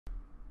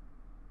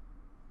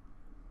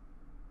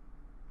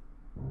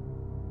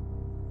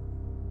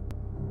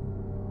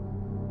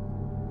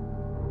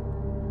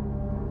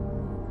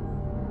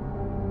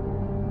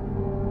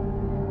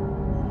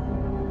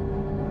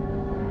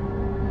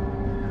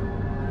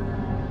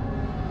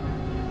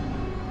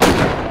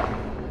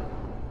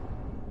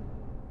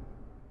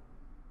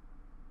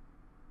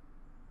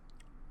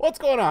What's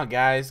going on,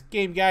 guys?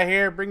 Game Guy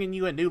here, bringing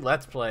you a new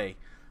Let's Play.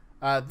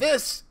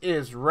 This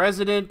is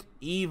Resident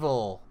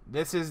Evil.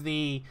 This is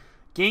the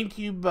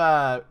GameCube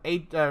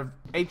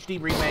HD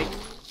remake.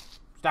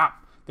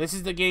 Stop. This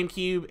is the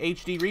GameCube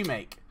HD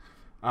remake.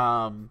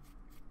 I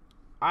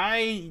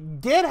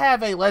did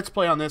have a Let's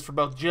Play on this for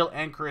both Jill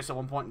and Chris at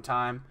one point in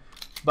time,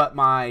 but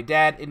my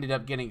dad ended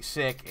up getting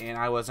sick and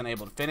I wasn't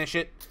able to finish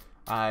it.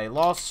 I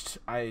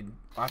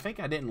think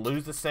I didn't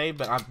lose the save,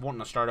 but I'm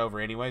wanting to start over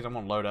anyways. I'm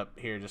going to load up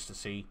here just to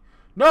see.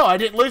 No, I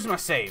didn't lose my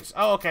saves.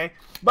 Oh, okay.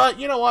 But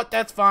you know what?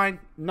 That's fine.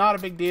 Not a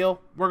big deal.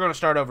 We're going to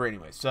start over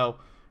anyways. So,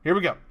 here we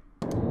go.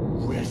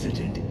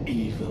 Resident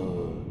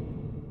Evil.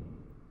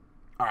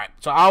 Alright,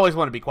 so I always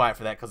want to be quiet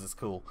for that because it's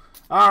cool.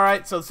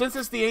 Alright, so since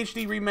it's the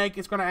HD remake,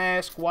 it's going to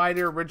ask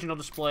wider original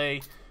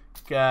display,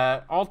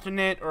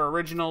 alternate or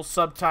original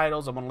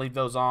subtitles. I'm going to leave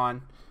those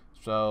on.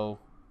 So,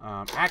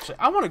 actually,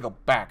 I want to go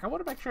back. I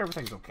want to make sure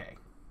everything's okay.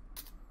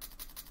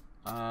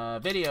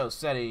 Video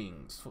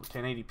settings,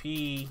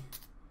 1080p,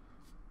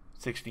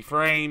 60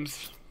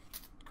 frames.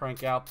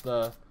 Crank out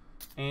the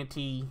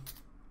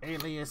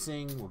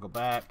anti-aliasing. We'll go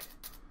back.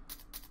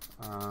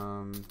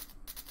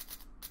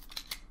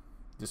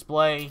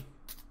 Display.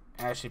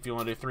 Actually, if you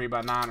want to do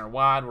 3:9 or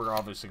wide, we're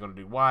obviously going to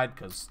do wide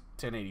because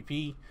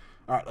 1080p.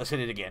 Alright, let's hit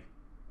it again.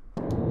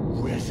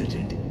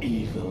 Resident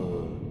Evil.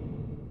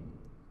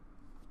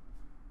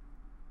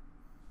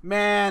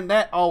 Man,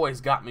 that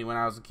always got me when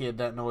I was a kid,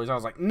 that noise. I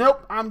was like,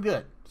 nope, I'm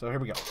good. So here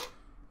we go.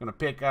 I'm going to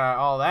pick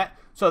all that.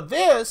 So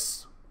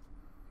this,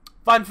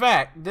 fun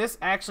fact, this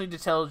actually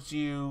just tells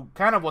you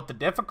kind of what the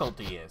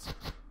difficulty is.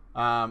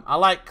 I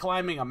like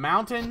climbing a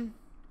mountain.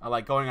 I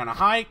like going on a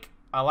hike.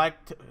 I like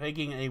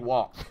taking a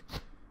walk.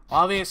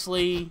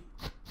 Obviously,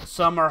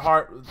 some are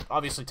hard.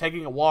 Obviously,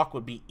 taking a walk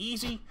would be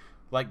easy.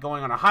 Like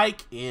going on a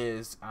hike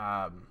is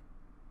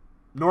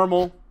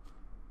normal.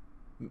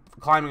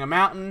 Climbing a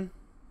mountain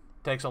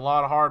takes a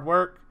lot of hard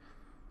work.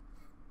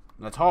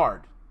 That's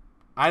hard.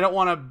 I don't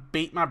want to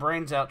beat my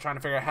brains out trying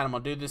to figure out how I'm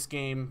going to do this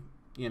game,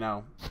 you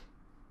know,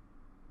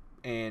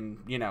 and,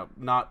 you know,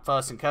 not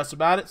fuss and cuss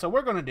about it. So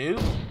we're going to do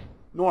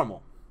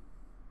normal.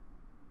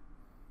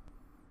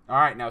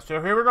 Alright, now,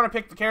 so here we're going to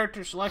pick the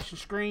character selection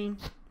screen.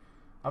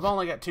 I've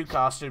only got 2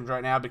 costumes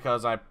right now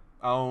because I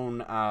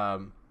own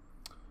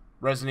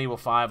Resident Evil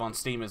 5 on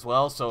Steam as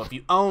well. So if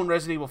you own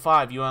Resident Evil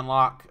 5, you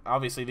unlock,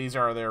 obviously these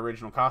are their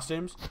original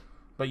costumes,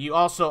 but you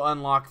also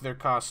unlock their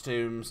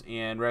costumes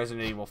in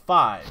Resident Evil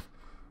 5.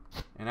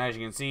 And as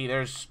you can see,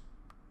 there's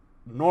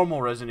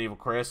normal Resident Evil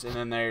Chris, and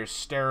then there's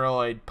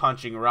steroid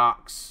punching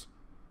rocks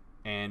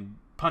and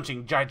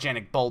punching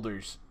gigantic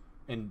boulders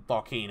and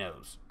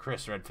volcanoes,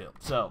 Chris Redfield.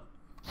 So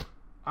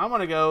I'm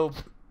gonna go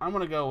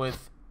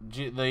with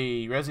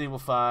the Resident Evil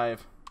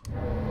 5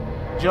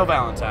 Jill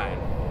Valentine.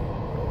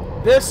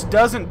 This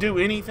doesn't do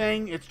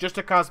anything, it's just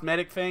a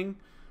cosmetic thing,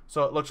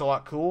 so it looks a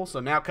lot cool. So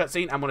now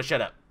cutscene, I'm gonna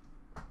shut up.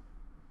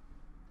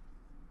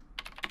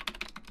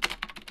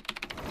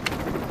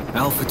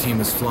 Alpha Team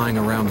is flying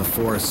around the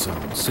forest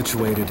zone,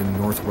 situated in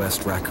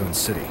northwest Raccoon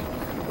City,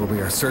 where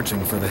we are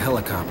searching for the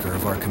helicopter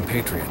of our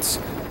compatriots,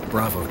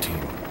 Bravo Team,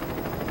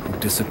 who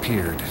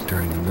disappeared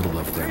during the middle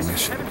of their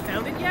mission. Haven't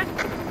found it yet?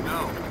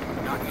 No,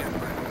 not yet,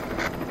 Brett.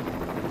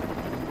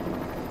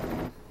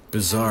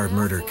 Bizarre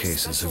murder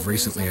cases have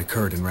recently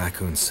occurred in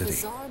Raccoon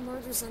City.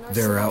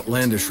 There are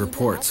outlandish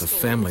reports of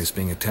families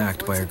being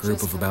attacked by a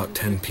group of about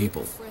 10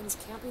 people.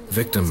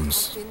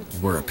 Victims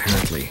were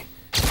apparently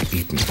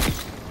eaten.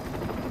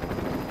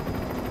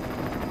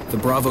 The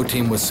Bravo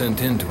Team was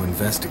sent in to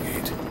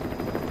investigate,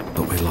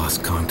 but we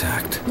lost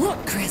contact. Look,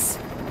 Chris!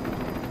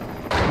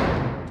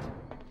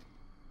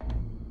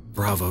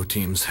 Bravo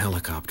Team's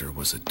helicopter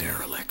was a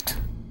derelict.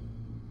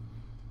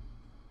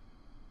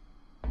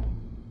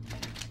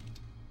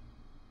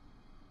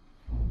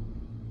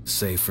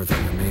 Save for the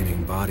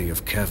remaining body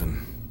of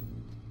Kevin.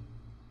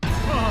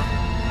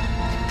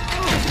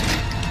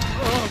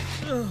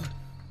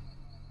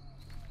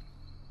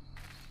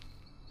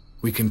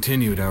 We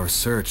continued our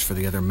search for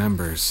the other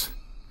members,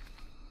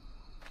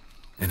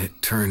 and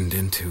it turned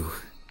into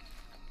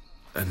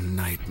a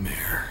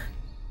nightmare.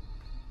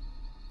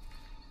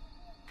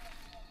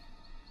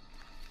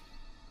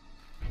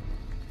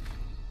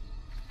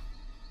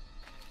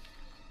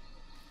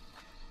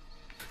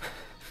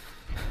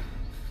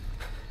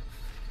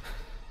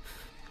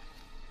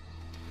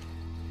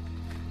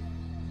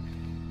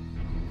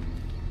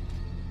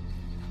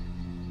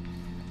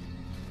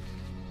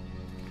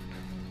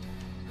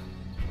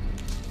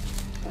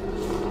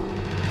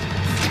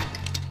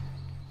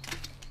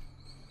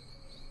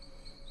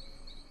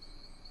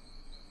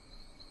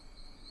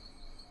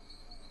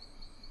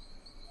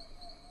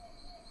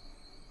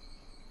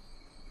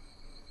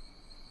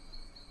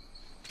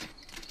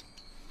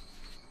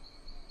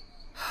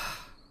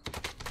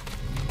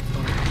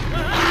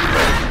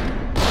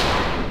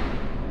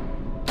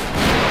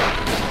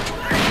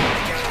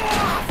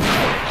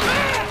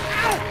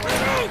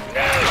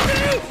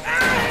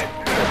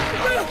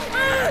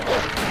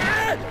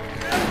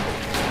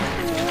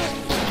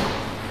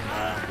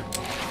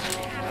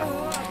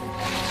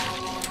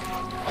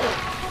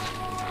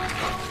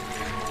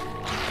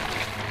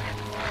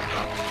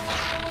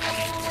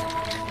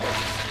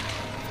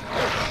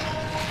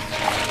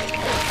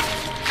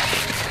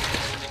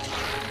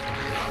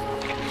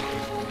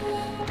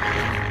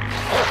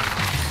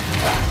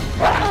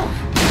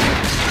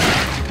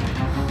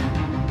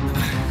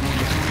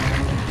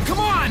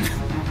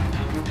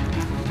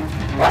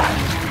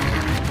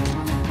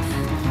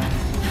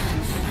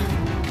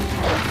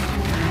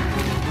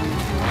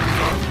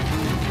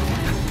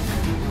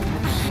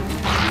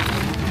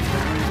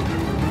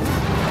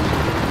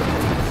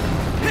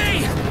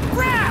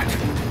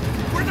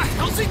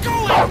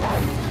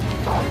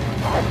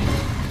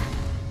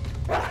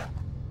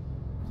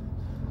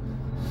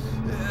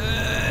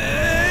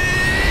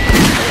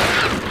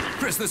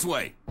 Chris, this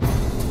way.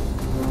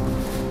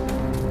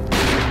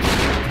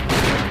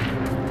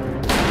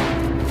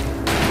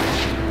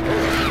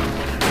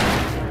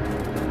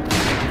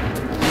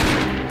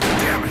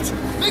 Damn it!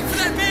 Make for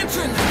that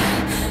mansion!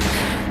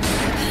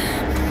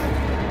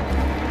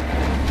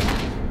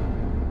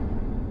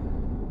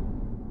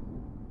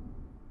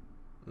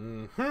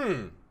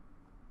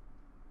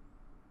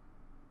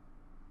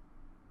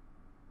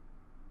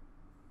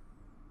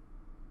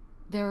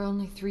 There are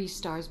only 3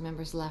 STARS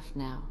members left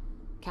now.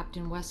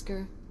 Captain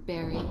Wesker,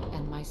 Barry,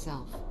 and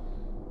myself.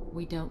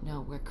 We don't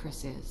know where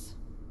Chris is.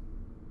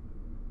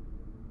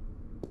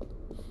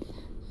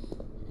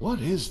 What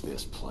is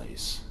this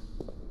place?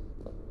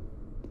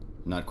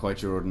 Not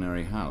quite your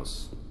ordinary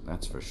house,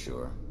 that's for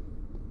sure.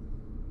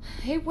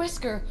 Hey,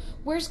 Wesker,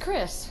 where's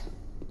Chris?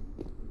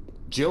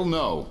 Jill,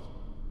 no!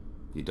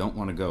 You don't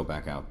want to go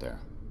back out there.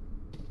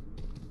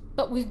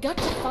 But we've got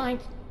to find...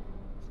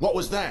 What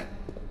was that?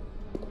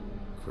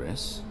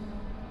 Chris?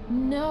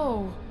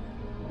 No.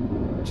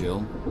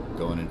 Jill,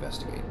 go and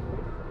investigate.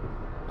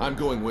 I'm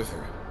going with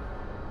her.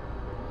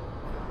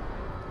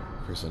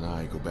 Chris and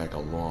I go back a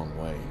long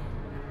way.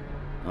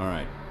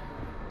 Alright.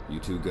 You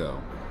two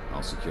go.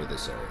 I'll secure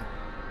this area.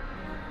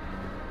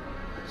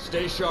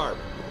 Stay sharp.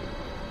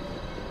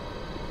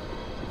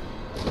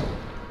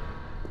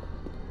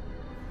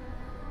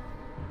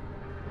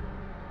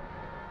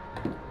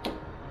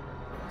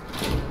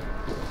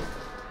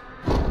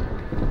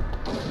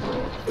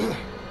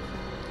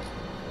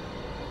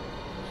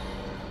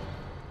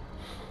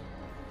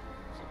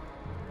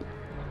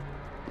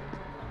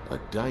 A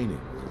dining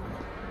room.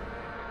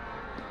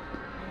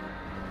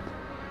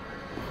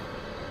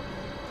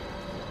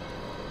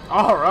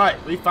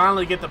 Alright, we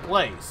finally get to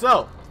play.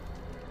 So,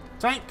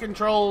 tank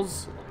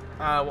controls,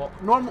 well,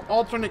 normal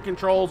alternate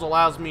controls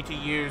allows me to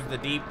use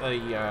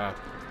the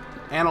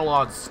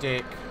analog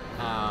stick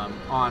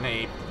on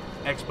a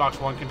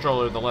Xbox One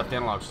controller, the left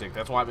analog stick.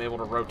 That's why I'm able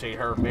to rotate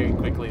her very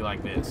quickly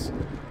like this.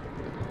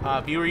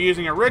 If you were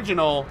using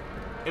original,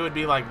 it would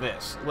be like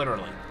this,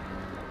 literally.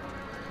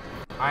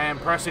 I am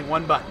pressing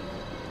one button.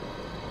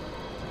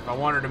 If I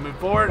wanted to move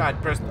forward,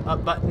 I'd press the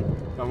up button.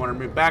 If I wanted to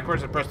move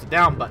backwards, I'd press the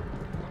down button.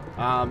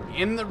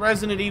 In the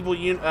Resident Evil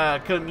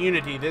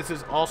community, this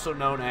is also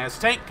known as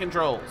tank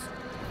controls.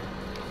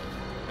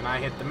 And I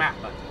hit the map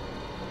button.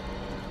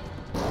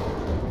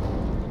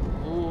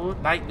 Ooh,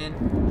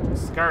 lightning.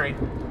 Scurry.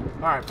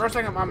 Alright, first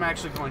thing I'm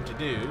actually going to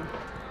do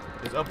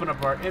is open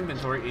up our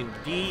inventory and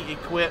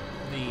de-equip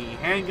the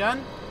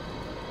handgun.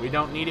 We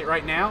don't need it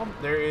right now.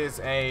 There is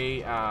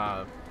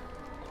a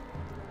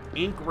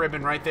ink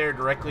ribbon right there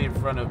directly in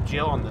front of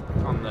Jill on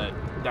the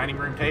dining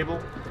room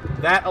table.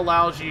 That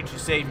allows you to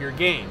save your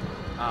game.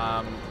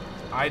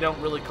 I don't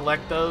really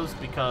collect those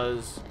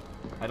because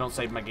I don't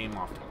save my game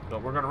often.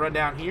 But we're going to run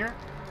down here.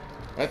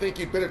 I think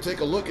you'd better take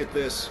a look at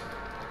this.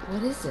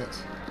 What is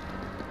it?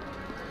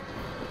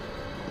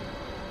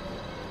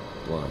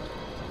 Blood.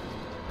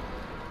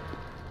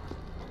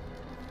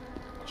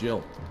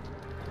 Jill,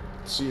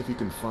 see if you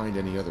can find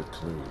any other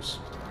clues.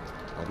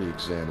 I'll be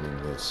examining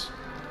this.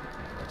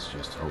 Let's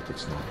just hope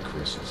it's not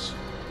Chris's.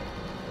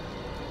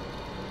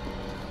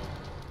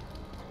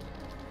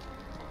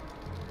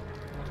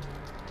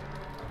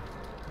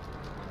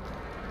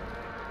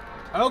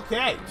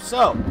 Okay,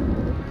 so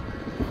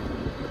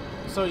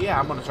yeah,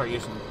 I'm going to start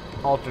using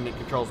alternate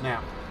controls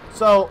now.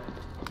 So,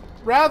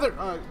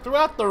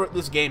 throughout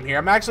this game here,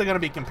 I'm actually going to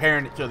be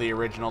comparing it to the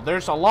original.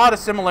 There's a lot of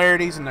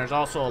similarities, and there's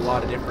also a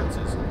lot of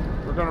differences.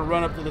 We're going to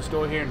run up to this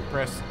door here and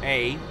press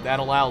A. That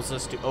allows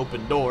us to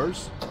open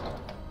doors.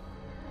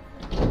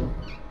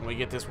 And we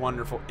get this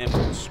wonderful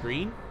empty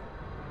screen.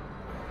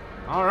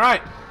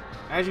 Alright,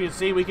 as you can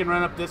see, we can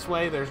run up this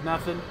way. There's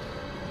nothing.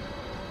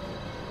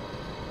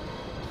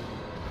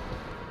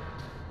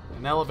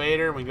 An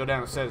elevator. We can go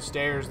down a set of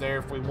stairs there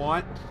if we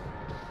want.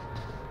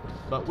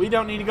 But we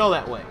don't need to go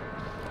that way.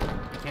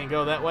 We can't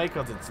go that way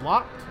because it's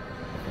locked.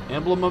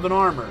 Emblem of an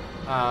armor.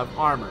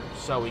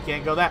 So we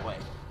can't go that way.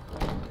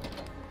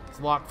 It's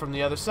locked from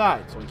the other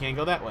side, so we can't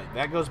go that way.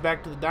 That goes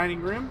back to the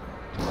dining room.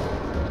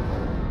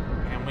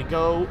 And we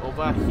go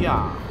over here.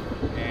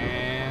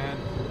 And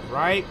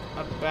right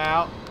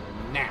about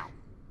now.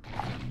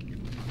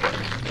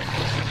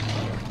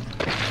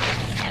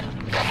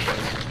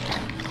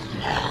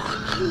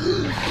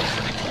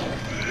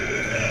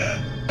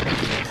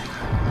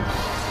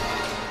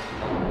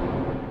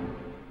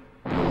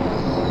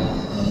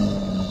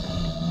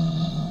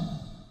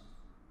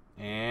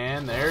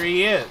 And there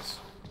he is.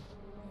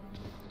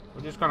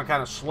 We're just going to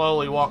kind of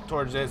slowly walk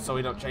towards it so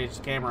we don't change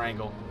the camera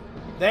angle.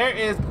 There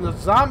is the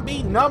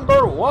zombie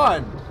number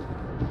 1.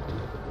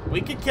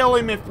 We could kill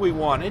him if we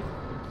wanted,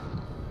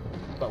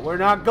 but we're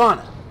not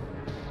gonna.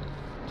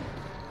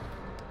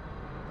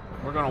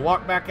 We're gonna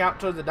walk back out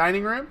to the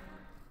dining room,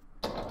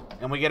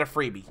 and we get a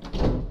freebie.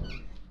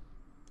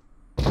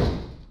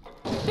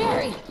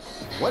 Barry!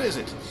 What is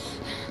it?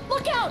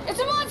 Look out! It's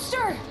a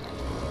monster!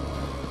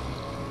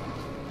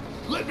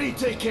 me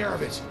take care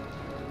of it!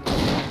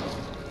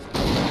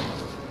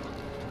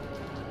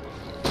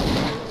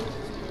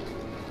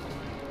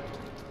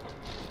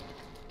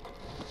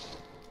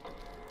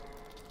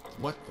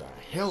 What the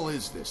hell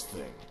is this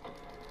thing?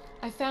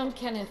 I found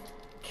Kenneth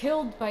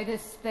killed by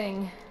this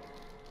thing.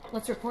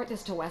 Let's report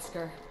this to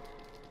Wesker.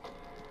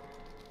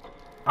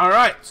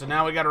 Alright, so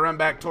now we gotta run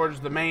back towards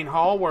the main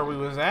hall where we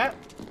was at.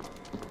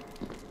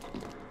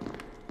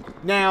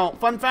 Now,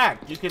 fun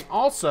fact, you can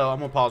also, I'm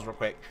gonna pause real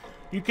quick.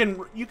 You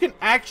can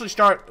actually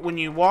start, when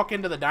you walk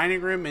into the dining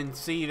room and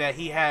see that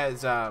he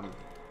has,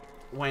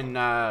 when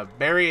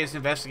Barry is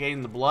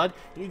investigating the blood,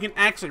 you can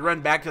actually run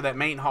back to that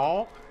main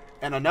hall,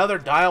 and another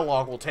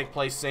dialogue will take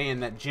place saying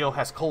that Jill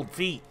has cold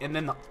feet, and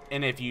then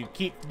and if you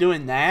keep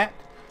doing that,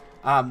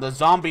 the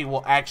zombie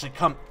will actually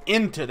come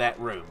into that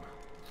room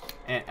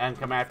and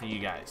come after you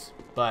guys.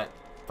 But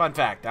fun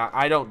fact,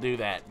 I don't do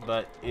that,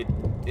 but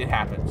it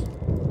happens.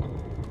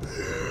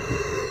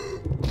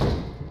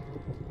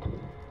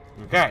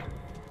 Okay.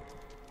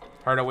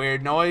 Heard a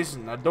weird noise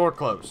and a door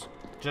closed.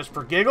 Just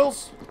for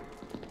giggles,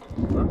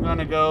 we're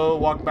gonna go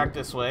walk back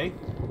this way.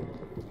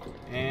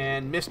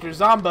 And Mr.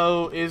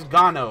 Zombo is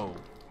gone-o.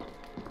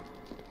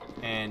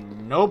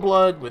 And no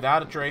blood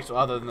without a trace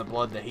other than the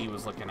blood that he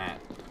was looking at.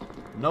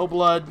 No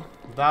blood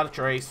without a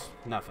trace,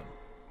 nothing.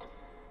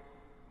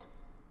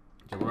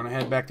 So we're gonna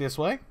head back this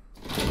way.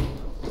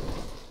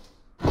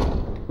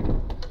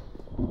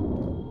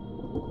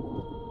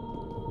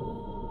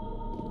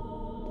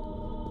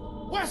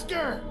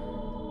 Wesker!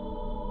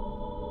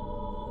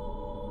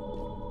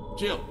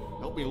 Jill,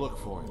 help me look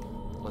for him.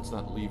 Let's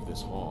not leave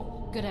this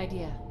hall. Good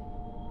idea.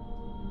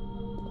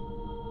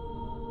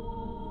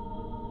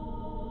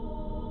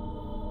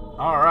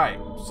 Alright,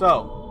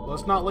 so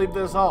let's not leave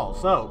this hall.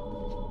 So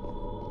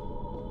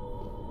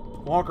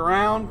walk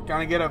around,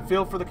 kind of get a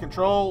feel for the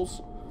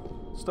controls,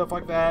 stuff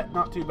like that.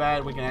 Not too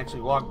bad. We can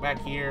actually walk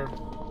back here.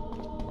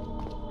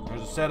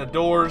 There's a set of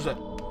doors that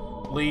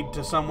lead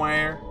to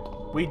somewhere.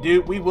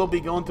 We will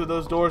be going through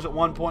those doors at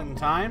one point in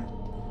time.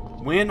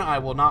 When, I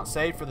will not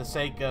say for the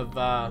sake of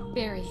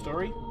Barry.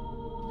 Story.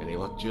 Any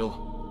luck,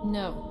 Jill?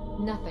 No,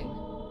 nothing.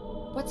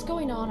 What's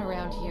going on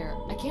around here?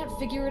 I can't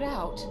figure it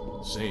out.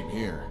 Same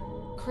here.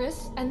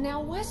 Chris, and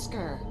now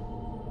Wesker.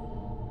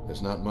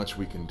 There's not much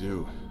we can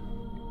do.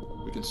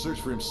 We can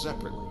search for him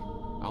separately.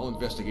 I'll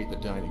investigate the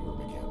dining room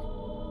again.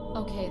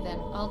 Okay then,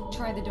 I'll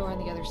try the door on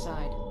the other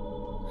side.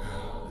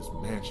 This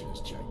mansion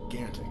is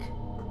gigantic.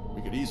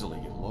 We could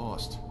easily get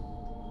lost.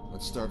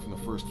 Let's start from the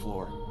first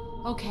floor.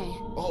 Okay.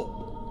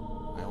 Oh!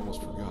 I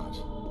almost forgot.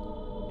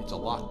 It's a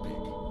lockpick.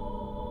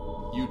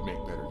 You'd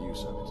make better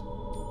use of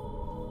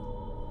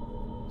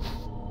it.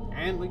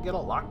 And we get a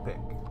lockpick.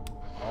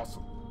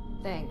 Awesome.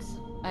 Thanks.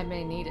 I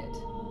may need it.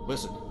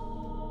 Listen.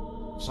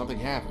 If something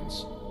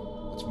happens,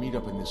 let's meet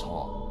up in this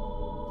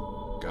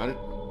hall. Got it?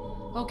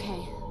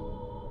 Okay.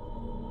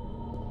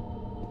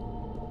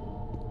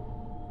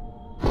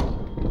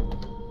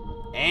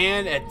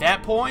 And at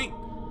that point,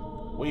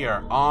 we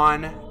are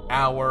on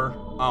our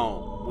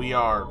own.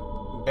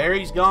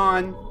 Barry's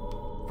gone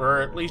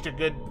for at least a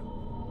good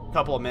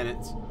couple of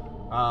minutes.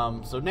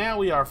 So now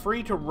we are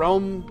free to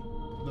roam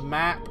the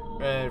map,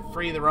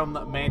 free to roam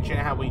the mansion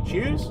how we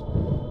choose.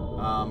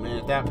 And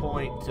at that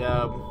point,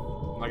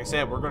 like I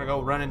said, we're going to go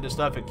run into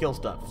stuff and kill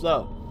stuff.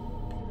 So,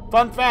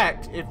 fun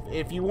fact,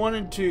 if you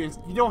wanted to,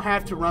 you don't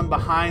have to run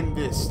behind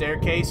this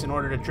staircase in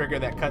order to trigger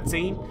that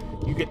cutscene.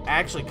 You could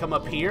actually come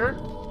up here.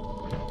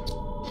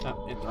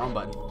 Oh, hit the wrong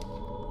button.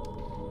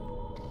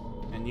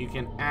 And you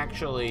can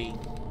actually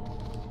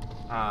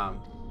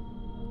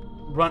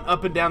run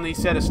up and down these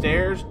set of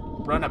stairs,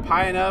 run up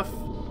high enough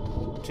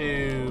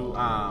to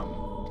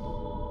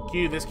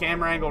cue this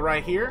camera angle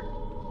right here,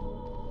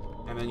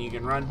 and then you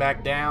can run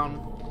back down.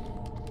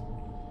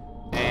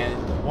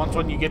 And once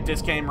when you get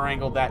this camera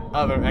angle, that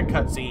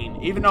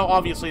cutscene, even though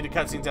obviously the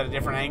cutscene's at a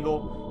different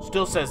angle,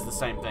 still says the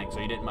same thing,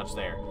 so you didn't much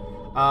there.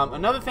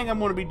 Another thing I'm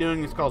going to be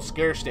doing is called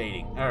stair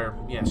skating.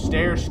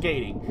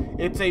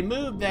 It's a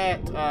move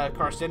that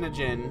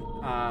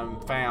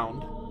Carcinogen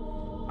found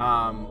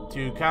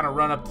to kind of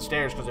run up the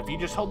stairs, because if you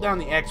just hold down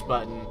the X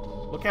button,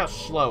 look how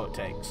slow it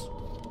takes.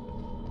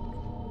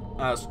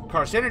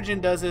 Carcinogen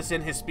does this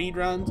in his speed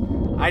runs.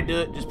 I do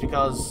it just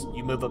because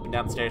you move up and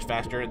down the stairs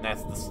faster, and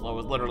that's the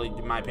slowest, literally,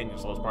 in my opinion,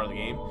 the slowest part of the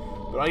game.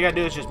 But all you gotta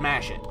do is just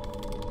mash it.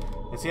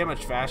 And see how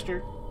much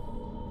faster?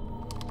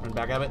 Run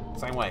back up it,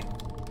 same way.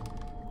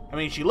 I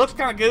mean, she looks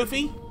kind of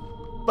goofy,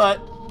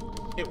 but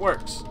it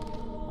works.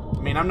 I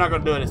mean, I'm not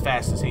going to do it as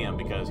fast as him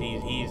because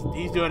he's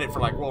doing it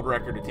for like world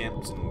record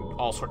attempts and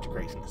all sorts of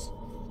craziness.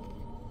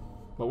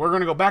 But we're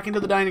going to go back into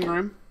the dining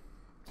room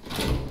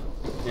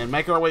and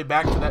make our way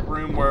back to that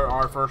room where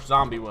our first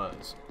zombie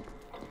was.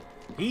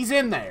 He's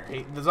in there.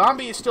 The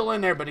zombie is still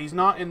in there, but he's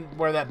not in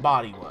where that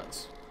body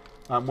was,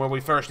 where we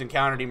first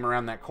encountered him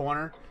around that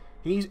corner.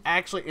 He's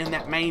actually in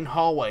that main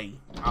hallway.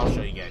 I'll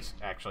show you guys,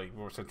 actually,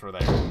 since we're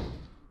there.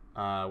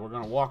 We're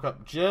going to walk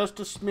up just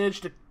a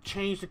smidge to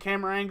change the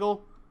camera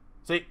angle.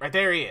 See, right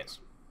there he is.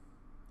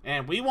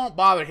 And we won't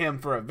bother him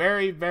for a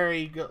very,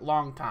 very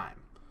long time.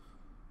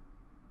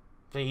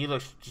 See, he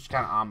looks just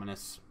kind of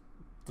ominous.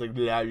 It's like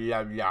blah,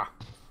 blah, blah.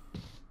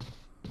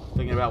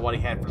 Thinking about what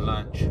he had for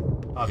lunch.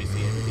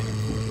 Obviously, everything.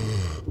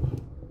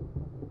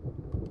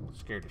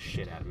 Scared the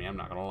shit out of me, I'm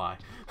not gonna lie.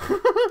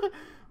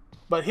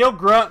 But he'll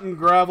grunt and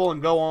grovel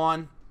and go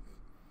on.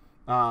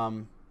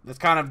 That's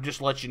kind of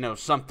just lets you know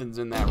something's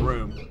in that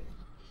room.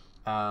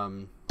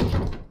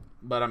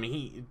 But I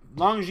mean, as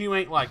long as you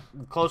ain't like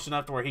close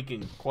enough to where he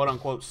can quote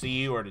unquote see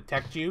you or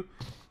detect you,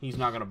 he's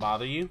not gonna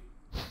bother you.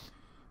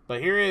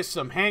 But here is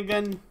some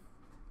handgun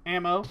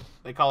ammo.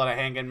 They call it a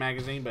handgun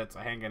magazine, but it's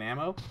a handgun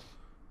ammo.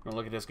 We're gonna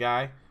look at this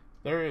guy.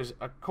 There is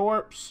a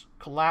corpse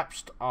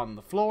collapsed on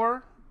the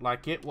floor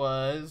like it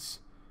was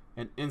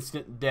an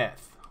instant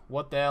death.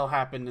 What the hell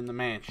happened in the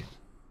mansion?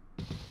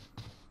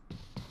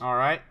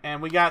 Alright,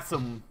 and we got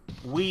some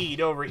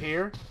weed over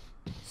here.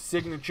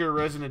 Signature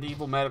Resident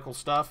Evil medical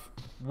stuff.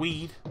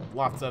 Weed,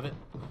 lots of it.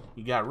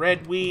 You got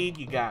red weed,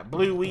 you got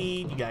blue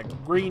weed, you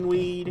got green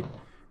weed.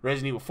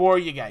 Resident Evil 4,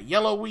 you got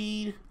yellow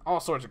weed. All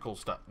sorts of cool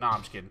stuff. No, I'm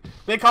just kidding.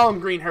 They call them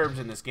green herbs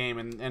in this game,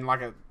 and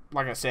like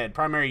I said,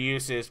 primary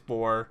use is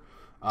for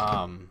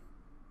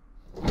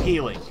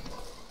healing.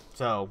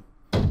 So,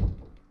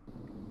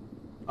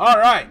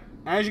 alright.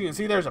 As you can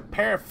see, there's a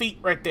pair of feet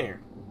right there.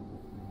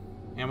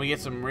 And we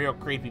get some real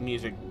creepy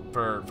music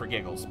for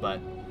giggles, but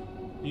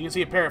you can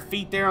see a pair of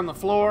feet there on the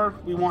floor.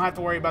 We won't have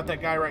to worry about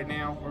that guy right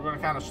now. We're going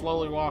to kind of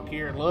slowly walk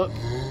here and look.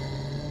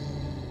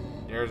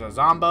 There's a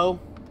Zombo.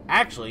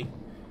 Actually,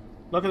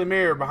 look in the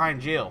mirror behind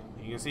Jill.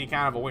 You can see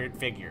kind of a weird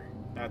figure.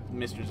 That's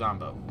Mr.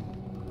 Zombo.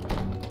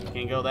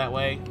 Can't go that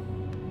way.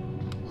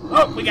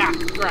 Oh, we got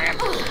grab.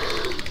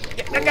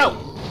 Yeah, let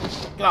go.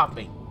 Get off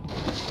me.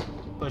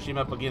 Push him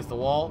up against the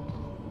wall.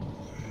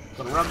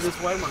 Gonna run this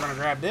way. We're gonna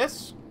grab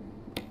this,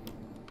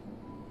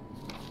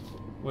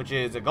 which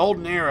is a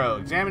golden arrow.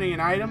 Examining an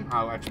item.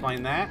 I'll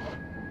explain that.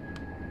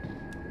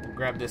 We'll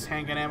grab this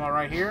handgun ammo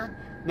right here.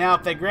 Now,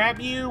 if they grab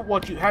you,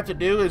 what you have to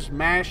do is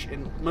mash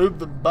and move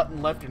the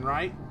button left and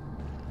right.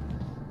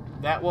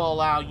 That will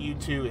allow you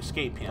to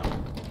escape him.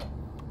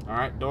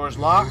 Alright, door's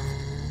locked.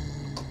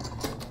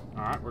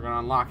 Alright, we're going to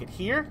unlock it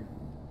here.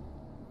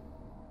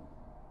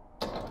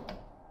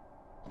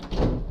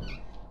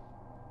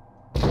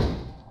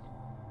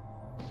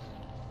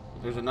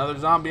 There's another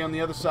zombie on the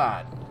other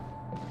side.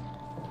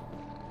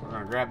 We're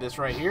going to grab this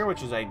right here,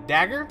 which is a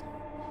dagger.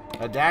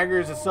 A dagger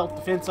is a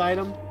self-defense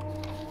item,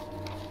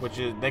 which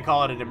is, they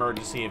call it an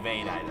emergency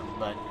evade item.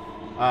 But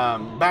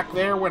back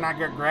there when I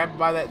got grabbed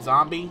by that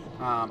zombie,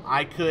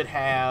 I could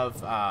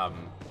have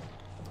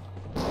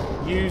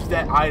used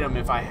that item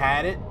if I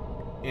had it,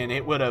 and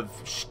it would have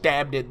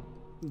stabbed it.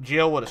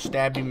 Jill would have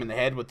stabbed him in the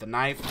head with the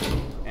knife,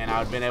 and I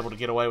would have been able to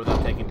get away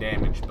without taking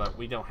damage. But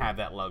we don't have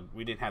that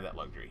we didn't have that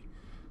luxury.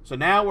 So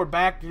now we're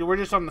back. We're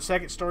just on the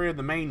second story of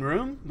the main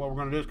room. What we're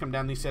going to do is come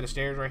down these set of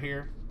stairs right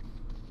here,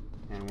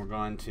 and we're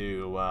going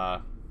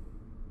to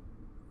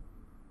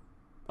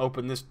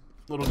open this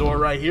little door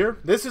right here.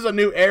 This is a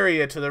new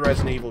area to the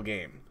Resident Evil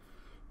game.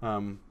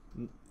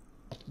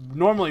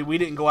 Normally we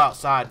didn't go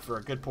outside for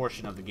a good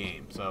portion of the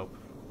game, so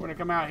we're going to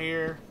come out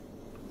here.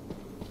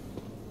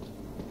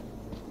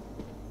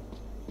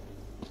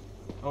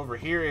 Over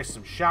here is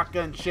some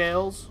shotgun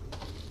shells.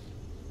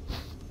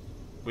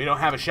 We don't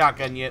have a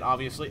shotgun yet,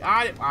 obviously.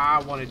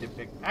 I wanted to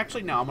pick...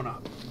 Actually, no, I'm going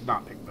to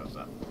not pick those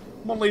up.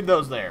 I'm going to leave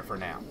those there for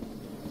now.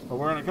 But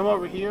we're going to come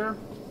over here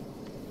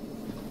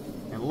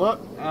and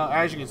look.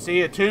 As you can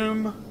see, a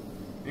tomb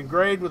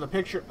engraved with a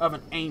picture of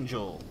an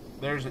angel.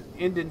 There's an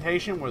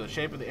indentation where the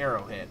shape of the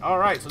arrowhead.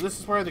 Alright, so this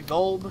is where the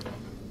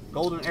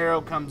golden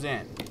arrow comes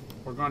in.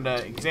 We're going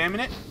to examine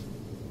it.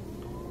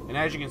 And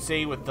as you can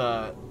see, with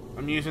the...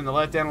 I'm using the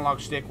left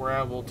analog stick. We're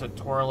able to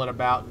twirl it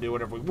about and do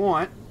whatever we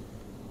want.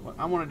 What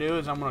I want to do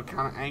is I'm going to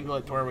kind of angle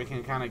it to where we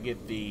can kind of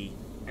get the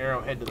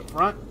arrowhead to the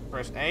front.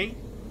 Press A.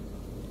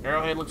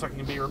 Arrowhead looks like it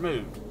can be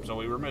removed, so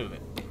we remove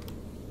it.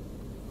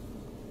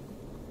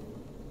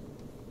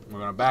 We're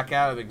going to back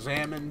out of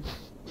examine,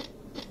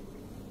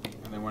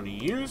 and then we're going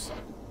to use.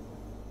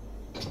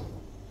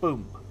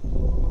 Boom.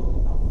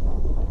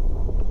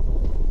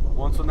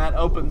 Once when that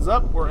opens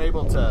up, we're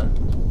able to...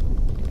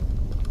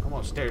 I'm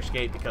going to stair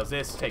escape because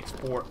this takes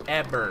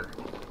forever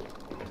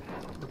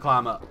to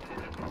climb up.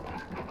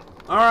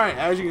 Alright,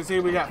 as you can see,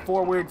 we got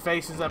 4 weird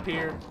faces up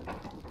here.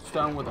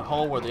 Stone with a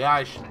hole where the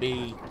eyes should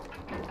be.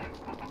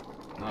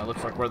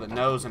 Looks like where the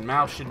nose and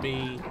mouth should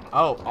be.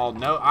 Oh,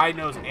 eye,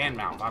 nose, and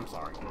mouth. I'm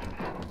sorry.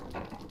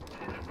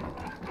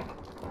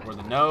 Where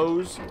the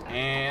nose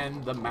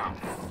and the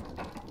mouth.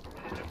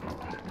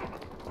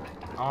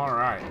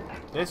 Alright.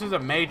 This is a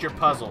major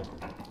puzzle.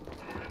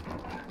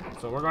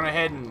 So we're going to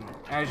head and,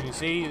 as you can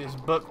see, this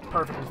book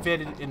perfectly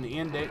fitted in the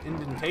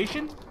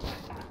indentation.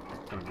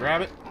 Gonna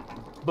grab it.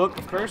 Book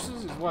of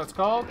Curses is what it's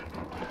called.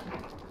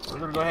 We're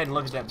going to go ahead and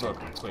look at that book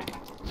real quick.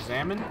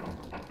 Examine.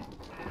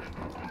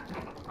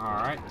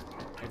 Alright.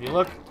 If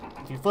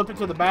you flip it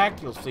to the back,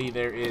 you'll see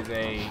there is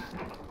a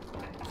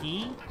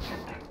key.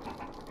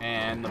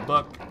 And the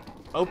book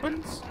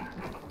opens.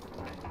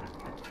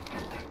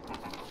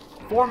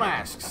 4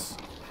 masks.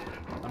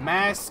 A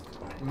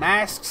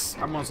Masks.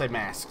 I'm gonna say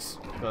masks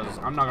because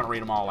I'm not gonna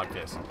read them all like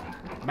this.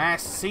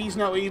 Mask sees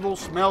no evil,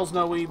 smells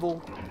no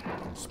evil,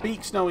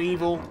 speaks no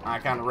evil. I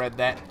kind of read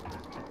that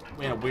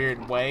in a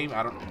weird way.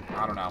 I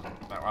don't know.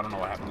 I don't know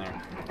what happened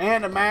there.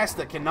 And a mask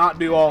that cannot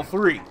do all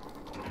three.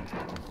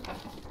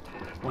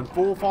 When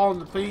full fall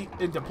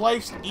into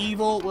place,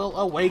 evil will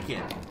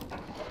awaken.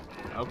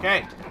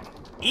 Okay.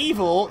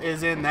 Evil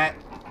is in that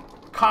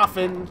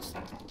coffin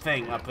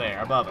thing up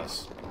there above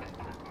us.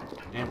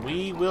 And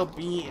we will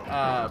be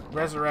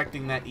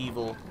resurrecting that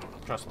evil,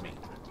 trust me.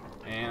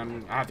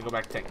 And I have to go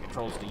back to tech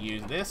controls to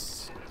use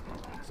this.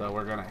 So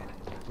we're going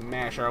to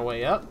mash our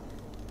way up.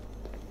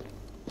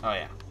 Oh,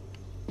 yeah.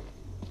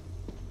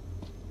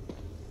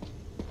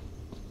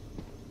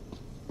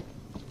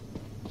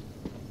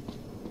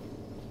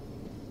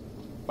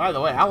 By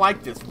the way, I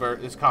like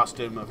this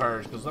costume of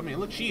hers because, I mean,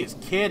 look, she is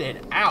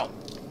kitted out.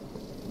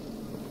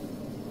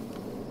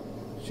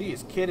 She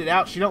is kitted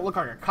out. She don't look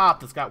like a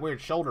cop that's got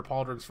weird shoulder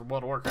pauldrons from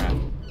World of Warcraft.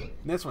 And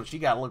this one, she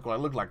got look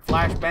like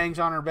flashbangs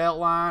on her belt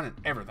line and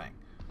everything.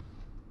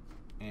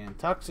 And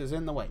Tux is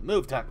in the way.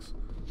 Move, Tux.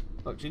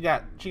 Look, she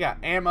got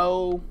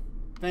ammo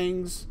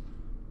things,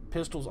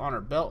 pistols on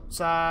her belt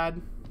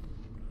side.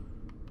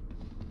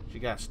 She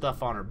got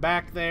stuff on her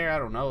back there. I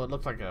don't know. It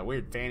looks like a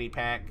weird fanny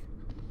pack.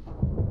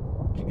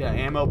 She got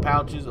ammo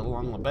pouches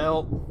along the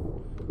belt.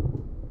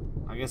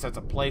 I guess that's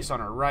a place on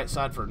her right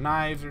side for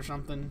knives or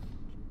something.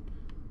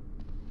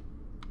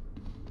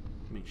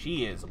 I mean,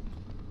 she is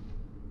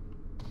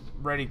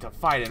ready to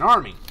fight an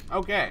army.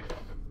 Okay.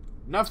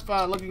 Enough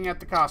looking at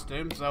the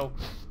costume, so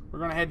we're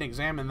going to head and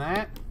examine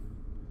that.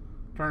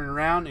 Turning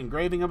around,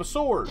 engraving of a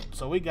sword.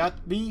 So we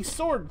got the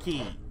sword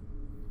key,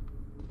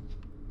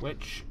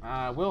 which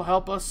will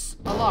help us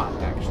a lot,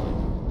 actually.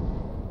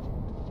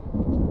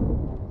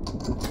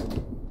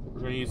 We're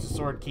going to use the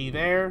sword key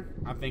there.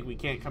 I think we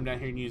can't come down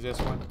here and use this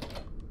one.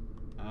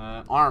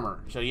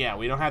 Armor. So yeah,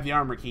 we don't have the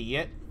armor key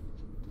yet.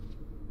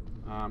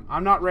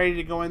 I'm not ready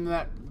to go into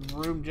that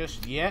room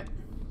just yet.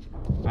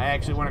 I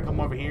actually want to come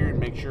over here and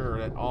make sure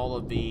that all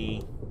of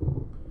the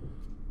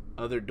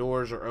other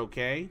doors are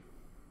okay.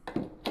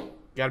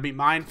 Gotta be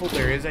mindful,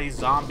 there is a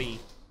zombie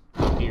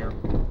up here.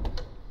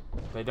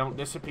 They don't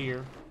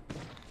disappear.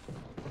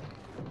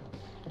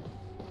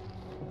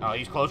 Oh,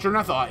 he's closer than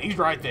I thought. He's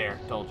right there.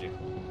 Told you.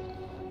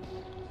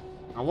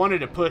 I wanted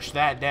to push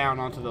that down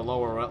onto the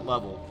lower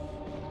level.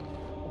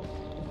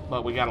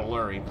 But we gotta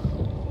lure him.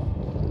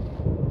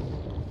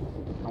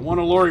 I want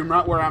to lure him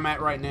right where I'm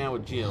at right now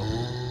with Jill.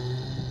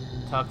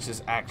 Tux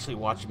is actually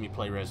watching me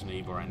play Resident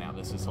Evil right now.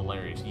 This is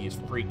hilarious. He is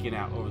freaking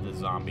out over the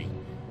zombie.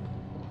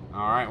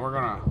 Alright, we're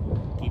gonna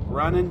keep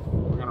running.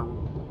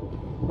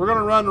 We're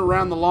gonna run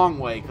around the long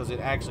way because it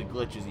actually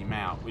glitches him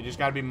out. We just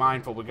gotta be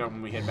mindful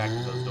when we head back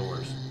to those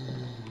doors.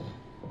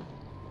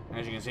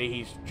 As you can see,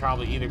 he's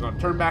probably either gonna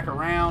turn back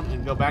around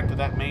and go back to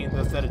that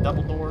set of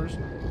double doors,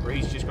 or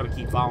he's just gonna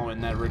keep following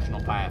that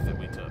original path that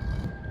we took.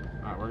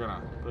 Alright, we're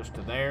gonna push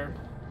to there.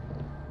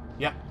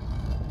 Yep,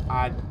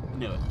 I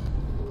knew it.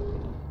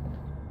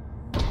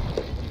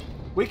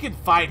 We could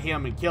fight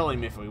him and kill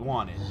him if we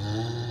wanted.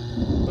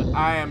 But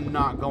I am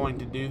not going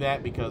to do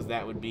that because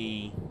that would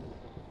be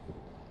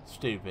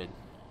stupid.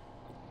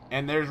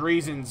 And there's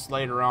reasons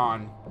later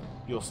on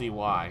you'll see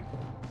why.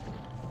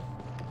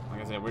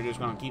 Like I said, we're just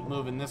going to keep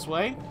moving this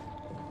way.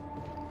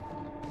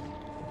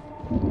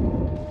 And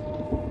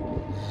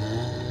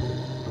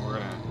we're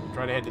going to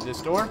try to head to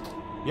this door.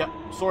 Yep,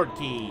 sword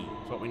key.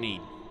 That's what we need.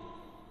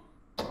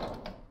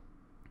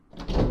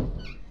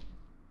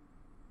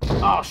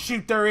 Oh,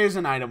 shoot, there is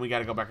an item we got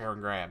to go back here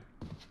and grab.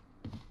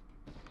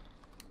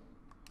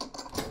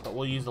 But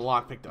we'll use the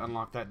lockpick to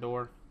unlock that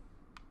door.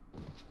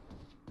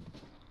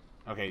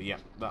 Okay, yeah.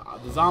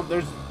 There's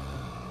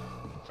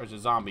a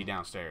zombie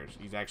downstairs.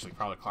 He's actually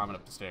probably climbing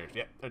up the stairs.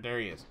 Yep,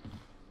 there he is.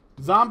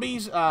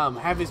 Zombies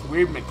have this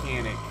weird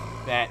mechanic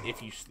that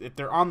if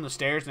they're on the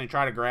stairs and they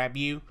try to grab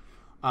you,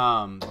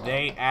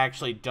 they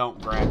actually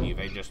don't grab you.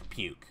 They just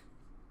puke.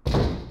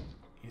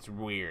 It's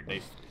weird.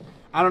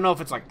 I don't know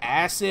if it's like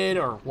acid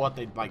or what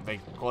they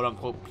quote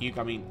unquote puke.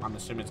 I mean, I'm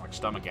assuming it's like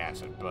stomach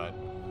acid, but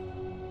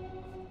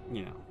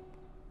you know.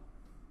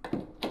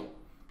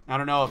 I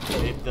don't know if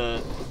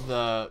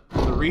the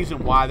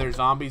reason why they're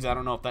zombies, I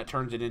don't know if that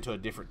turns it into a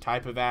different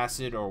type of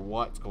acid or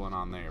what's going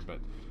on there, but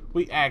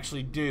we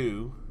actually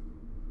do.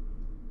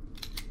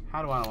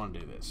 How do I want to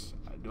do this?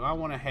 Do I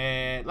want to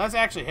head? Let's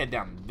actually head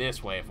down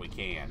this way if we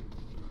can.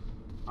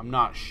 I'm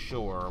not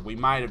sure. We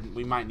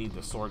might need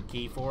the sword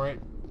key for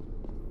it.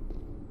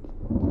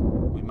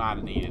 We might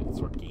have needed the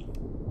sword key.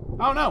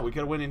 Oh no, we could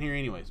have went in here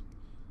anyways.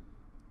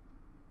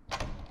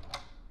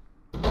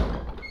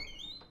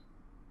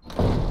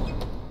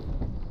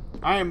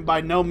 I am by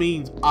no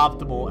means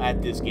optimal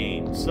at this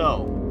game,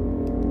 so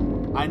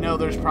I know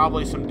there's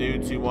probably some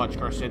dudes who watch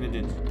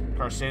carcinogen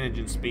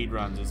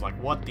speedruns is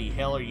like, what the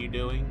hell are you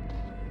doing?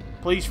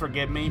 Please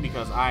forgive me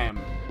because I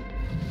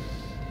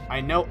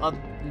know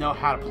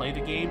how to play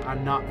the game.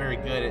 I'm not very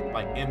good at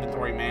like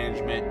inventory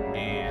management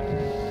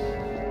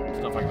and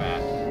stuff like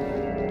that.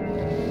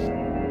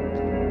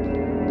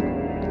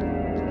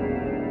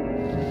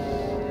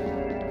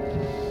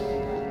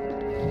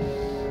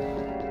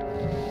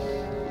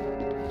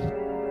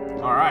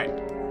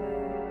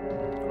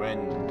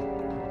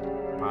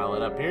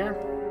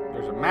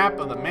 map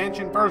of the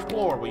mansion first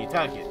floor. Will you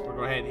take it? We'll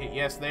go ahead and hit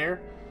yes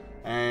there.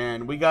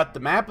 And we got the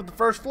map of the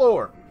first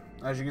floor.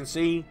 As you can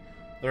see,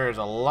 there is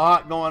a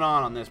lot going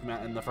on this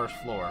in the first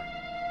floor.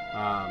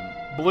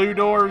 Blue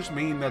doors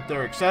mean that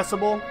they're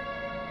accessible.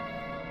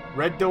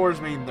 Red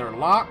doors mean they're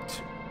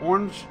locked.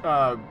 Orange,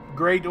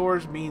 gray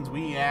doors means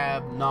we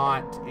have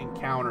not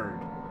encountered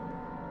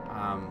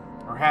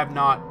or have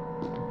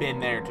not been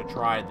there to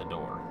try the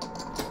door.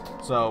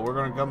 So we're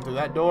going to come through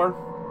that door.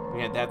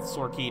 We had that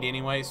sword keyed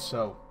anyways,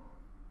 so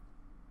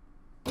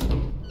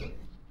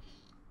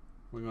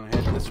we're going to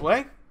head this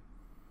way.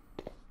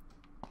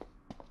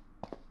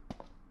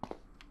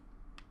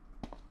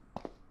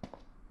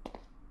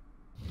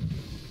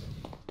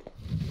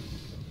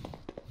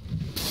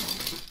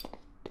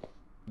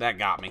 That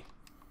got me.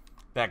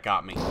 That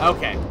got me.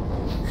 Okay.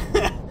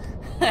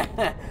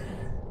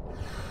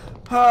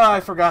 Oh, I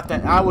forgot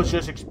that. I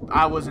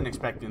wasn't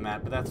expecting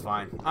that, but that's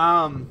fine.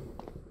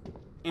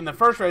 In the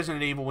first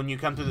Resident Evil, when you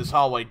come through this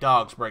hallway,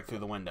 dogs break through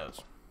the windows.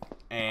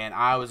 And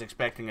I was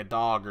expecting a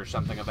dog or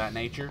something of that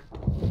nature.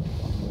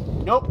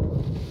 Nope.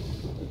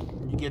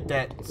 You get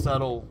that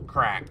subtle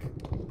crack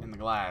in the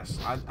glass.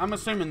 I'm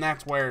assuming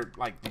that's where,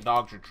 like, the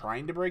dogs are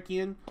trying to break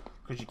in,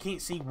 because you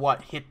can't see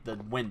what hit the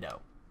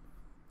window.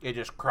 It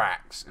just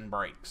cracks and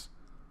breaks.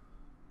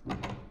 We're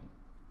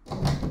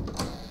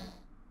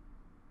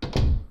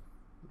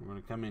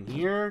going to come in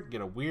here,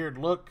 get a weird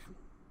look.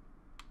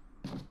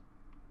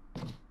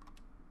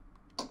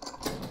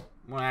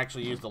 I'm going to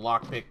actually use the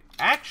lockpick.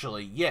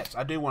 Actually, yes,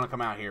 I do want to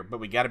come out here, but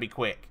we got to be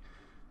quick.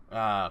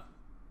 I'm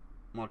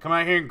going to come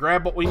out here and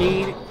grab what we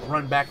need,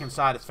 run back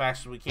inside as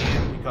fast as we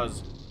can,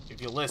 because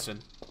if you listen,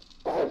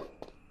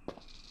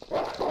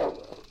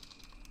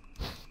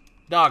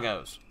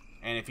 doggos.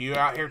 And if you're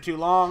out here too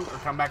long, or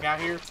come back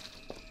out here,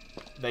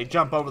 they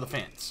jump over the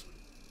fence.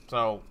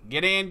 So,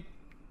 get in,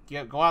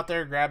 go out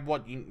there, grab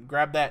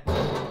that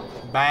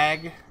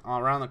bag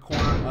around the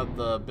corner of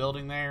the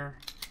building there,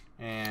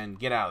 and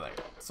get out of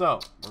there. So,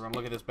 we're going to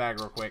look at this bag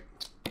real quick.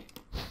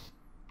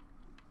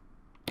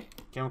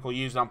 Chemical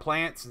used on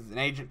plants is an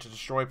agent to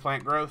destroy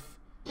plant growth.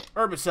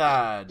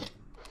 Herbicide.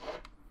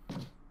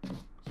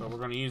 So, we're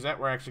going to use that.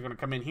 We're actually going to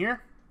come in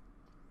here.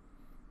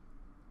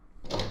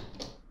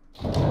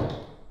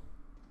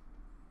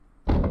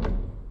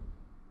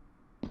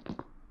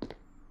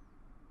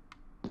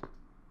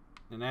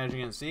 And as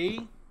you can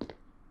see,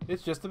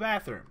 it's just a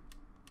bathroom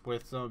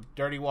with some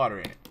dirty water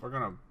in it. We're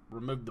going to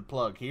remove the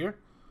plug here.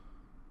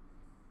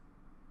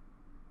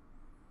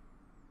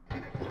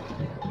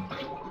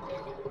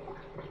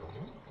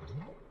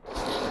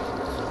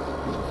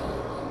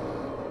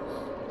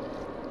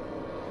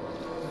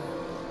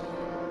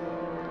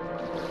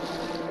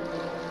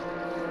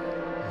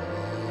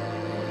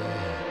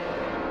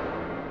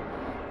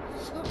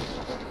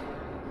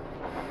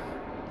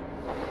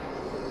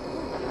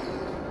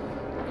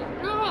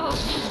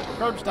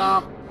 Curb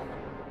stomp.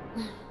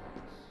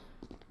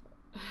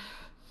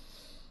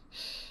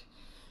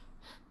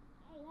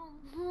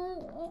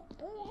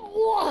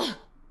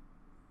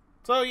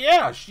 So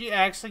yeah, she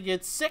actually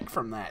gets sick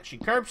from that. She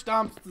curb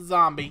stomps the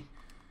zombie.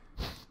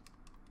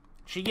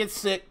 She gets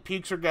sick,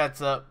 pukes her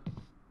guts up,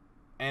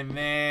 and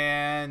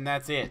then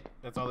that's it.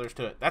 That's all there's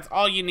to it. That's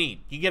all you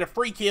need. You get a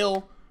free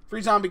kill,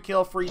 free zombie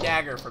kill, free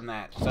dagger from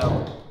that.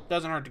 So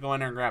doesn't hurt to go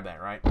in there and grab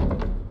that, right?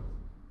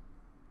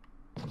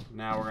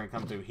 Now we're gonna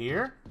come through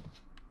here.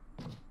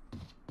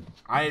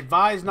 I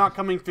advise not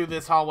coming through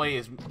this hallway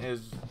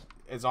is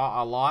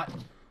a lot,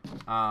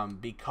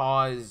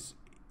 because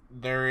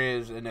there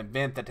is an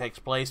event that takes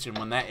place, and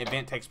when that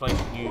event takes place,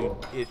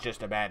 it's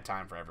just a bad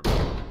time for everybody.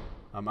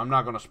 I'm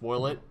not going to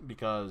spoil it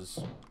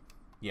because,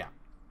 yeah,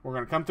 we're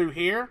going to come through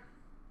here,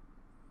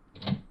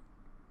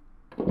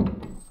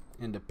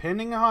 and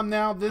depending on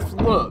how this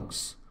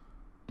looks,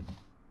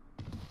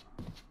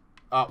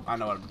 oh, I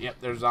know what. Yep,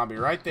 there's a zombie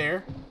right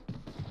there.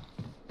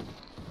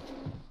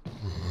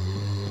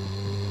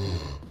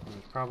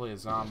 Probably a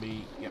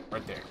zombie. Yep,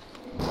 right there.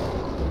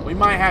 We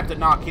might have to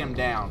knock him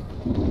down.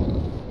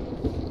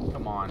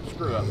 Come on,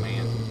 screw up,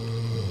 man.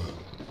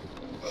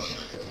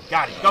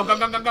 Got it. Go, go,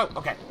 go, go, go.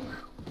 Okay.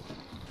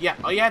 Yeah,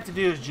 all you have to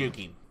do is juke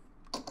him.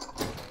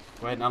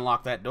 Go ahead and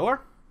unlock that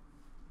door.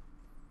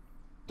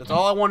 That's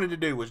all I wanted to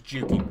do was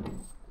juke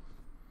him.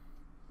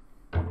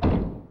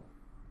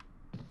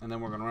 And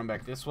then we're going to run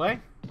back this way.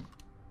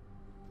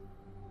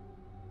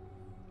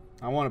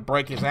 I want to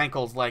break his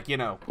ankles like, you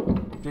know,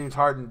 James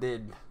Harden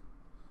did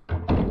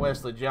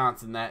Wesley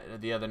Johnson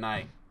the other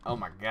night. Oh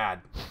my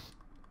God,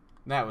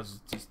 that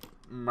was just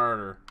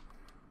murder.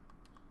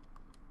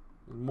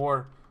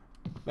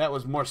 That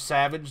was more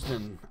savage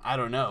than, I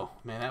don't know,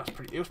 man.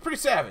 It was pretty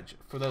savage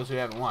for those who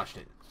haven't watched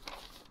it.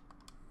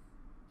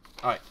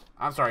 All right,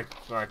 I'm sorry.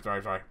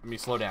 Let me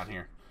slow down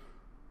here.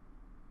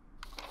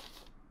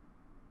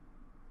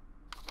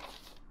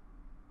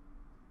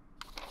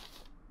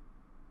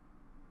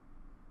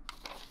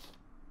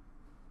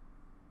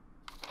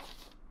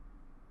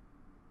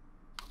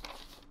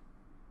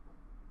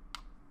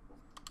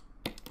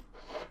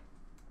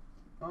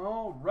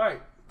 All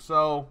right,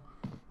 so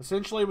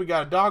Essentially, we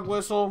got a dog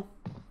whistle,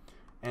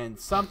 and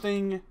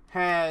something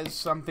has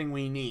something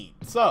we need.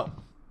 So,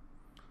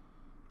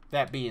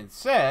 that being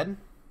said,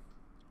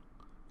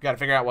 got to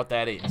figure out what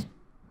that is.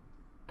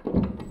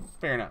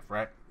 Fair enough,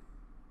 right?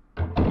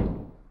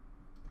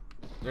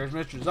 There's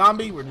Mr.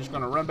 Zombie. We're just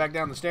going to run back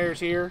down the stairs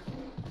here.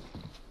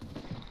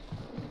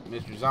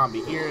 Mr.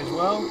 Zombie here as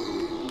well.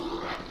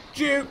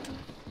 Shoot!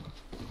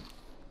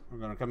 We're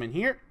going to come in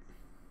here.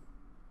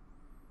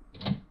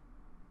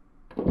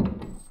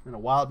 And a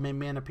wild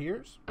man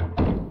appears.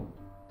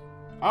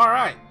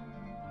 Alright.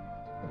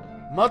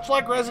 Much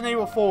like Resident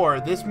Evil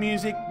 4, this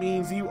music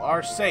means you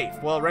are safe.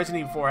 Well,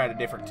 Resident Evil 4 had a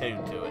different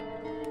tune to it.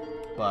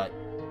 But,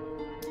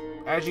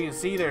 as you can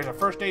see, there's a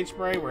first aid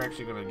spray. We're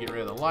actually going to get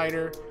rid of the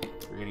lighter.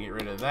 We're going to get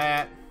rid of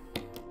that.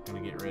 We're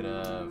going to get rid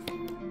of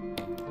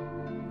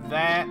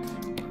that.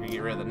 We're going to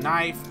get rid of the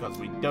knife, because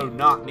we do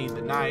not need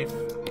the knife.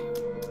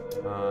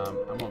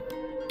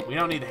 We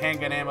don't need the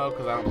handgun ammo,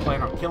 because I don't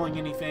plan on killing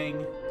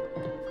anything.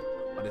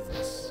 What is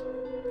this?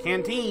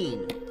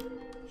 Canteen.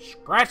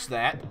 Scratch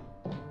that.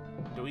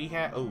 Do we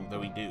have... Oh, that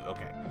we do.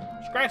 Okay.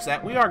 Scratch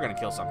that. We are going to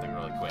kill something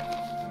really quick.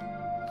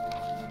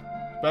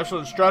 Special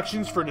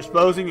instructions for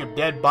disposing of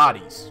dead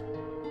bodies.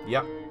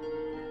 Yep.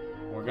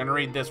 We're going to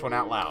read this one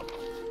out loud.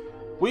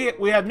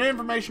 We have new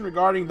information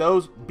regarding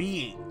those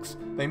beings.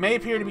 They may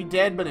appear to be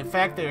dead, but in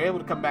fact they are able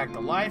to come back to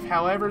life.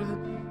 However,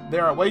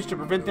 there are ways to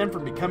prevent them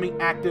from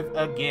becoming active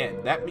again.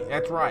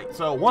 That's right.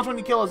 So once when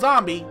you kill a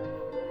zombie,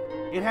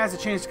 it has a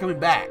chance of coming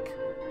back.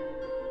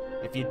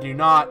 If you do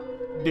not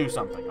do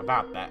something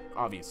about that,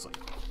 obviously.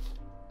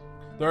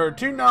 There are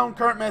 2 known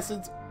current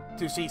methods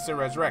to cease their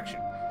resurrection.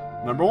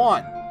 Number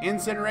 1,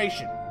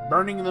 incineration,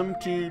 burning them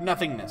to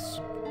nothingness.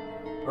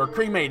 Or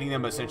cremating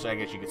them, essentially, I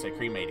guess you could say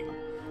cremating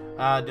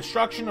them.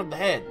 Destruction of the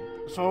head,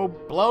 so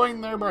blowing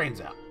their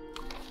brains out.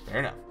 Fair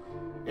enough.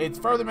 Its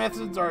further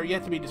methods are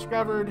yet to be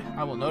discovered.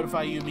 I will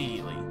notify you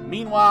immediately.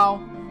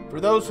 Meanwhile,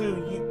 for those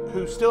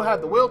who still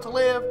have the will to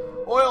live,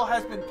 oil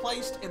has been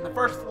placed in the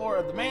first floor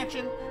of the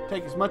mansion.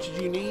 Take as much as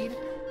you need.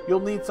 You'll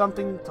need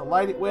something to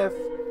light it with,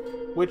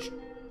 which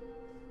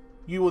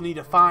you will need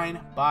to find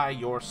by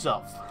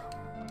yourself.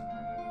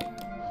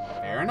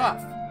 Fair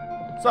enough.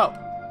 So,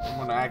 I'm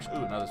going to actually...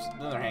 Ooh,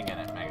 another handgun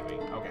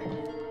magazine. Okay.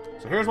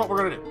 So here's what we're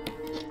going to do.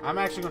 I'm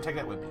actually going to take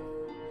that with me.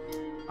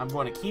 I'm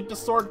going to keep the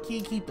sword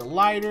key, keep the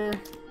lighter.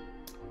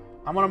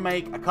 I'm going to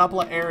make a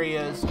couple of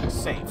areas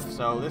safe.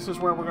 So this is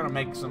where we're going to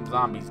make some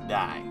zombies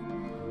die.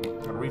 I'm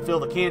going to refill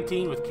the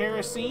canteen with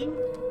kerosene.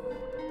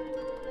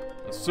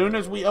 As soon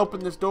as we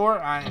open this door,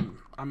 I'm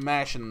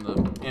mashing the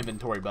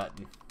inventory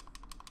button.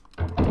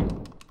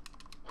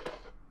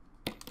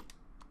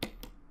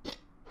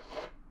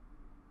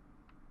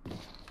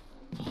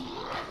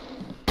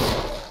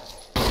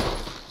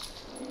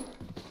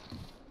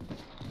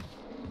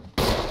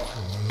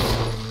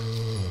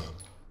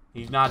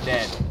 He's not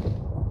dead.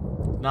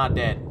 Not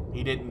dead.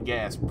 He didn't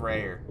gasp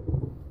prayer.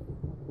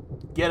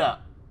 Get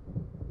up.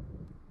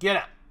 Get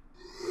up.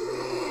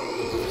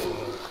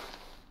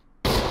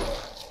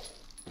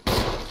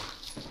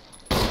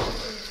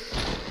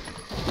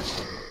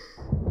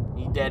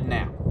 He's dead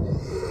now.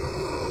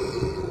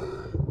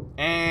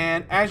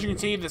 And as you can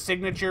see, the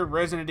signature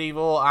Resident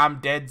Evil I'm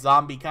dead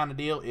zombie kind of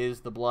deal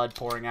is the blood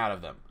pouring out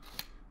of them.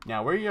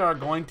 Now we are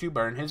going to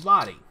burn his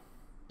body.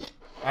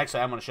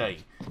 Actually, I'm going to show you.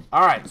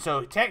 Alright,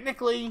 so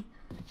technically,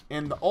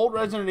 in the old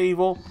Resident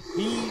Evil,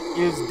 he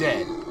is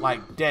dead.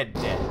 Like, dead.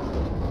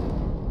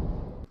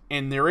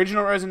 In the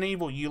original Resident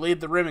Evil, you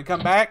leave the room and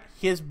come back,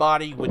 his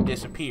body would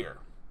disappear.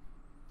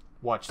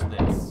 Watch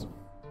this.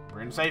 We're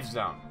in a safe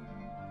zone.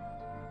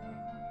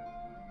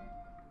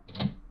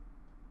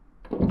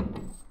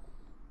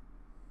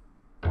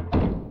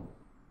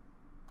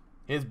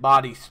 His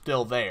body's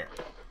still there.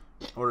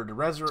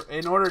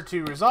 In order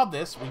to resolve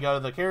this, we go to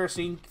the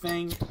kerosene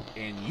thing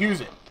and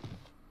use it.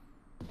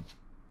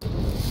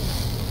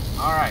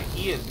 Alright,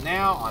 he is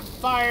now on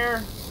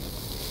fire.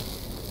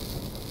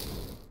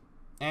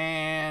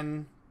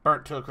 And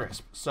burnt to a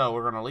crisp. So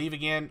we're going to leave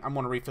again. I'm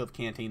going to refill the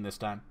canteen this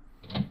time.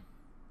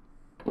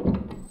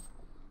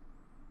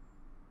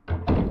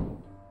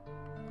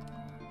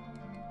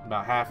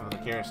 About half of the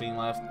kerosene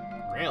left.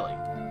 Really?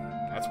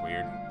 That's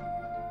weird.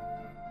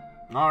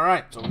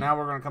 Alright, so now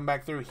we're going to come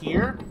back through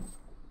here.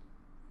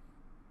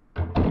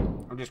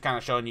 I'm just kind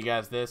of showing you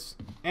guys this.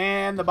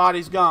 And the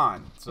body's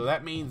gone. So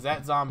that means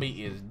that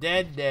zombie is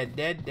dead,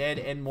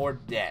 and more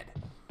dead.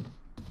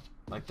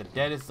 Like the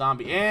deadest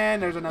zombie. And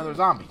there's another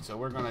zombie. So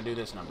we're going to do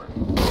this number.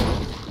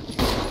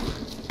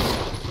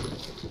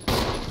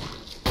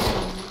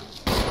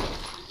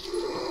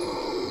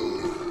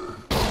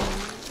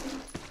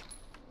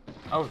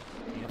 Oh,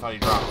 I thought he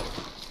dropped.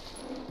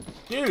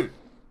 Dude,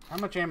 how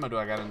much ammo do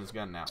I got in this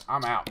gun now?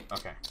 I'm out.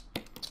 Okay.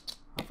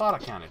 I thought I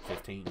counted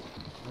 15.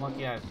 I'm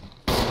lucky I...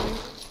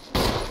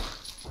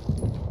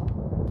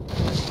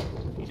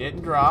 He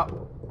didn't drop.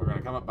 We're going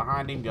to come up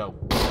behind him and go,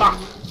 bop!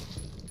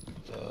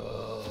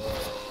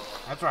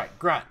 That's right,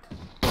 grunt.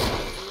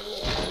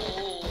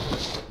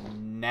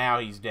 Now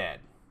he's dead.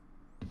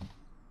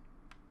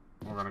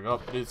 We're gonna go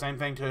up and do the same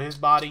thing to his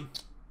body.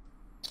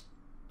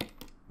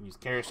 Use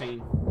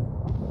kerosene.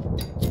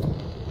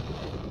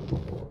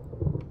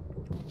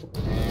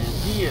 And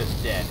he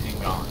is dead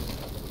and gone.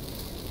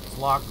 It's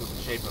locked with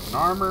the shape of an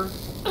armor.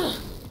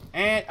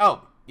 And,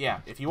 oh, yeah,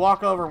 if you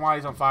walk over while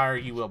he's on fire,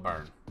 you will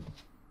burn.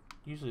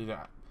 Usually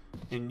that.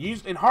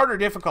 In harder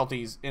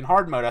difficulties, in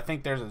hard mode, I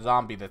think there's a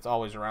zombie that's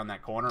always around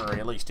that corner, or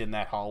at least in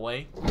that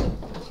hallway.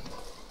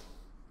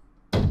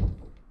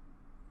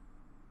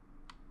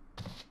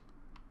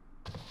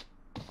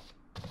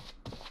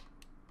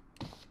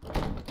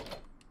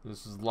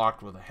 This is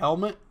locked with a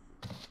helmet.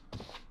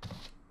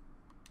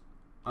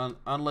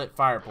 Unlit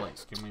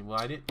fireplace. Can we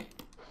light it?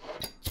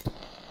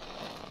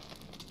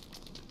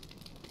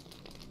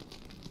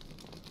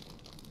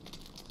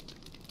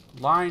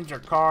 Lines are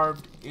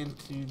carved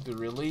into the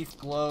relief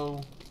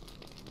glow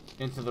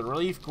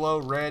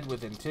red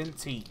with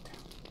intense heat.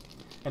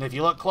 And if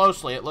you look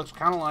closely, it looks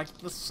kind of like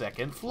the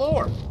second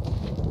floor.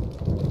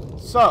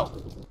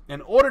 So,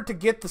 in order to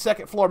get the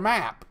second floor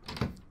map,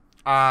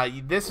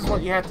 this is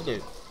what you have to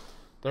do.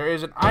 There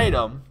is an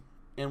item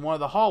in one of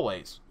the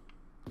hallways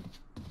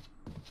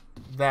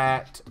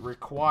that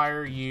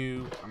require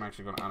you... I'm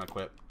actually going to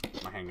unequip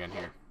my handgun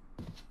here.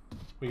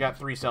 We got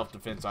 3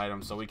 self-defense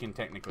items, so we can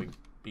technically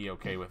be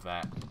okay with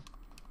that.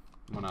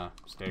 I'm going to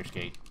stair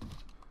skate.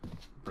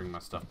 Bring my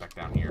stuff back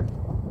down here.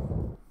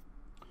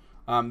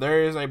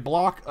 There is a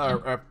block,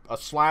 a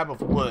slab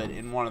of wood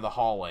in one of the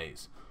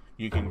hallways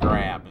you can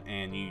grab,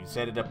 and you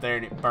set it up there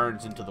and it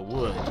burns into the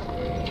wood.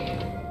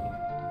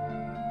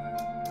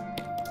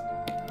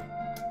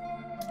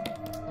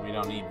 We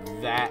don't need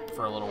that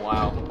for a little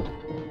while.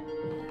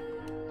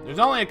 There's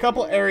only a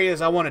couple areas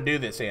I want to do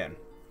this in.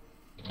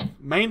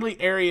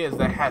 Mainly areas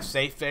that have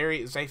safe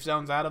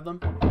zones out of them,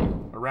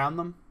 around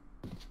them.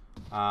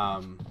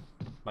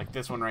 Like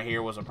this one right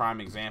here was a prime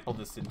example,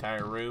 this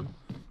entire room.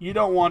 You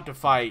don't want to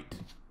fight,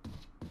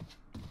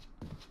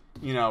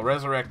 you know,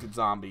 resurrected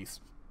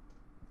zombies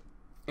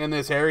in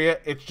this area.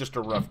 It's just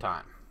a rough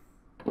time.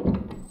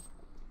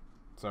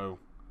 So,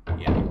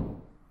 yeah.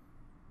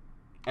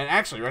 And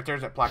actually, right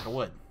there's that plaque of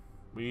wood.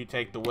 We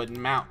take the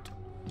wooden mount.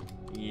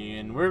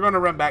 And we're going to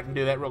run back and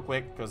do that real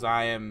quick, because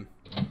I am,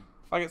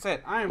 like I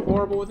said, I am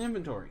horrible with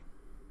inventory.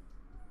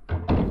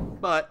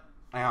 But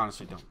I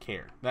honestly don't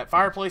care. That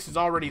fireplace is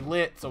already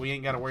lit, so we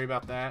ain't got to worry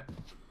about that.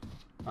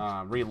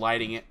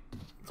 Relighting it.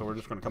 So we're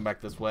just going to come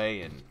back this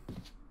way and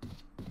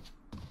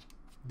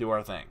do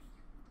our thing.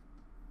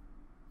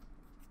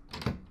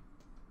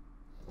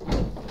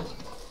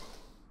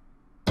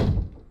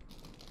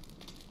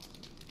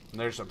 And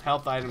there's some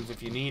health items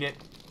if you need it.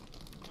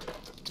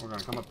 We're going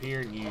to come up here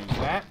and use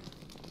that.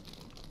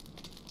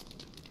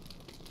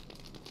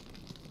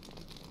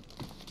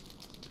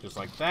 Just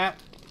like that.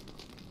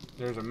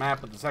 There's a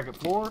map of the second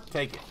floor.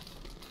 Take it.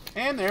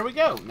 And there we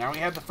go. Now we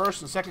have the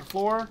first and second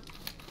floor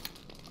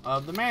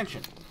of the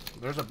mansion.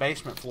 There's a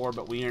basement floor,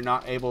 but we are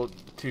not able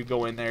to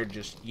go in there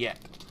just yet.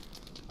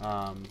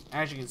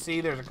 As you can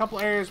see, there's a couple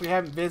areas we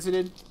haven't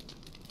visited.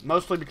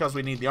 Mostly because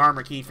we need the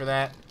armor key for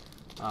that.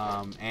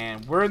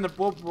 And we're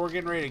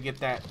getting ready to get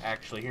that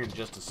actually here in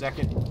just a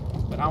second.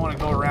 But I want to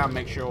go around and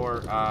make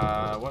sure,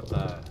 what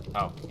the...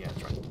 Oh, yeah,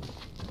 that's right.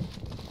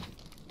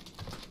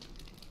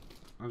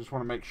 I just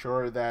want to make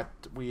sure that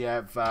we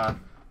have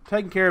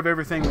taken care of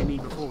everything we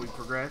need before we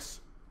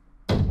progress.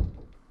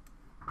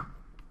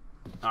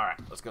 Alright,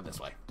 let's go this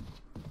way.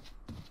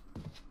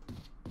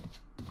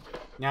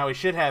 Now we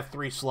should have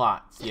 3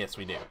 slots. Yes,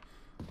 we do.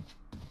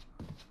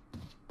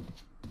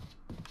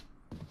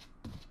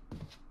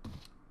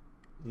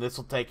 This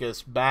will take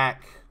us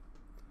back.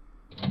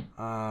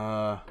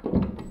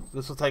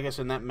 This will take us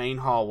in that main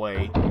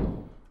hallway.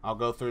 I'll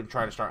go through and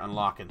try to start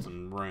unlocking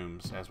some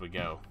rooms as we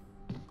go.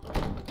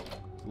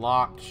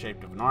 Locked,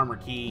 shaped of an armor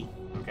key.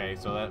 Okay,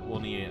 so that we'll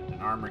need an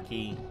armor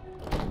key.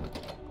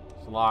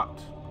 It's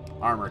locked,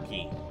 armor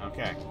key.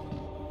 Okay.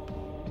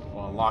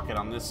 We'll unlock it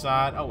on this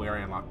side. Oh, we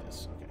already unlocked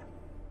this.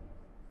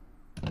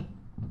 Okay.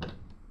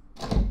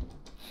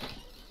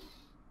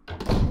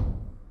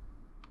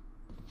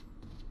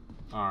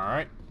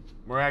 Alright.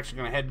 We're actually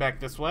going to head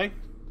back this way.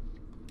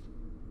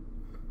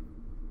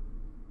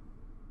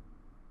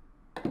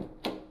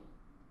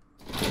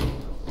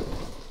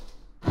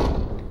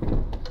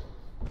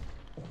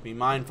 Be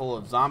mindful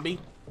of zombie.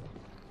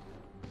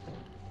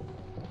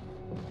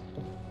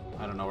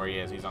 I don't know where he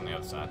is. He's on the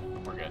other side.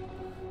 We're good.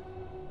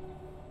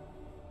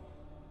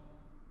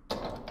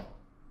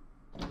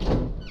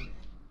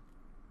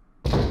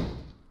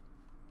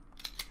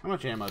 How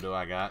much ammo do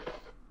I got?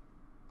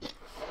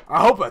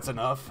 I hope that's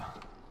enough.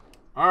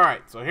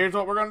 Alright, so here's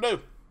what we're going to do.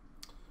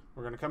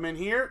 We're going to come in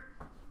here.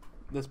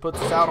 This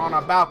puts us out on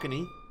a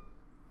balcony.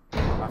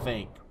 I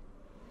think.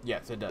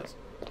 Yes, it does.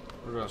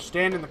 We're going to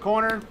stand in the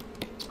corner,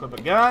 equip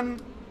a gun,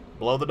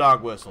 blow the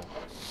dog whistle.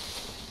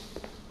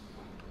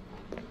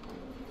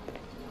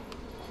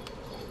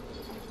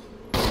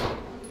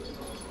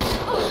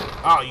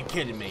 Oh, you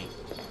kidding me?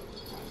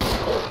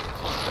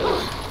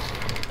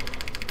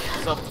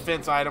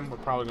 Self-defense item. We're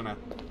probably going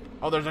to...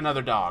 Oh, there's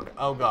another dog.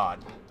 Oh, God.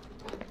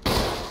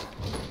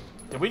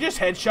 we just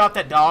headshot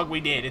that dog? We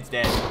did. It's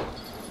dead.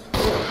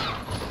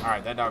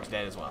 Alright, that dog's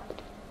dead as well.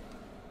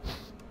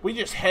 We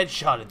just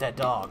headshotted that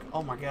dog.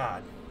 Oh my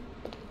god.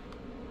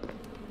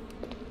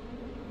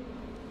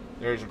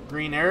 There's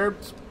green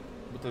herbs,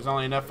 but there's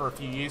only enough for a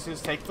few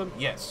uses. Take them?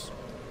 Yes.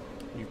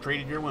 You've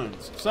treated your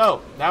wounds.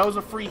 So, that was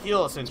a free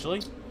heal,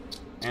 essentially.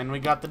 And we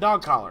got the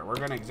dog collar. We're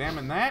going to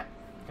examine that.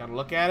 Got to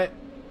look at it.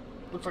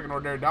 Looks like an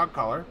ordinary dog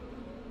collar.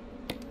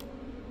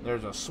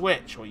 There's a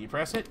switch. Will you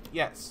press it?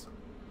 Yes.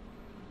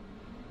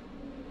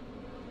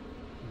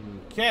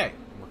 Okay.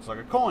 Looks like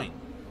a coin.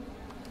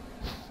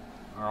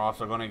 We're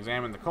also going to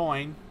examine the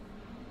coin.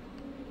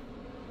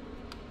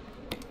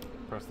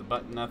 Press the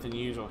button. Nothing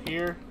usual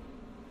here.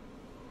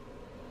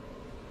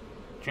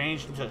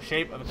 Changed into the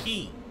shape of a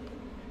key.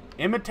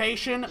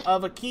 Imitation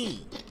of a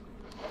key.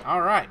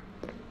 Alright.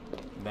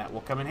 That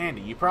will come in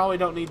handy. You probably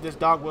don't need this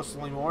dog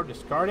whistle anymore.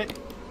 Discard it.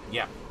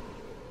 Yeah.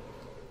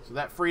 So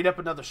that freed up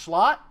another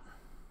slot.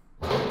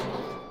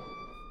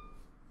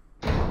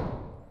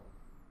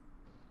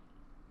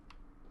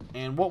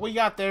 And what we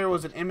got there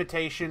was an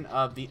imitation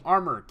of the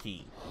armor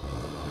key.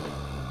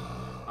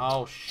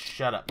 Oh,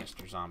 shut up,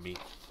 Mr. Zombie.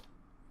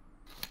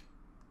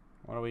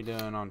 What are we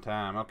doing on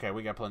time? Okay,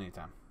 we got plenty of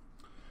time.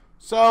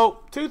 So,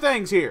 two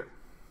things here.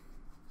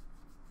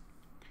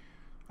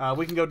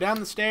 We can go down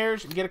the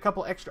stairs and get a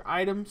couple extra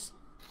items.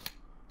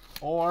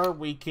 Or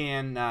we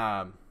can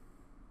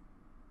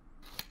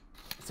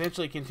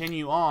essentially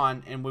continue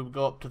on and we would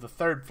go up to the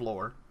 3rd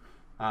floor.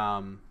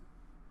 And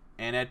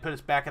that'd put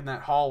us back in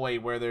that hallway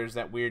where there's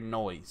that weird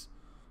noise.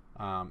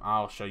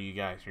 I'll show you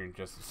guys here in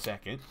just a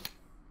second.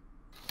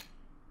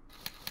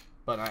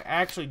 But I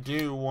actually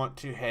do want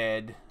to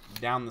head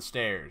down the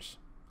stairs.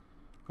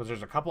 Because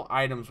there's a couple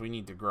items we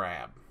need to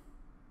grab.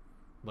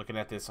 Looking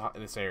at this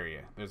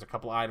area. There's a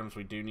couple items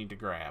we do need to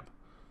grab.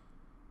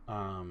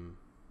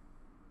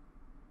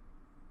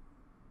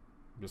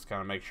 Just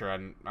kind of make sure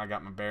I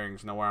got my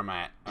bearings, know where I'm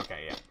at.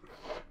 Okay, yeah.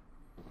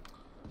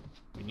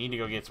 We need to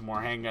go get some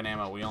more handgun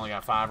ammo. We only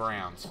got 5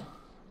 rounds.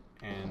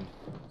 And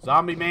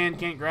Zombie Man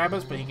can't grab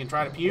us, but he can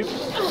try to puke.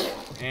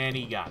 And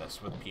he got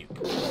us with puke.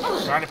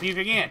 Trying to puke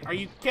again. Are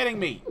you kidding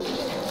me?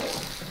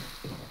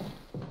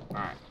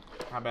 Alright.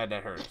 How bad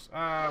that hurts?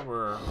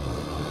 We're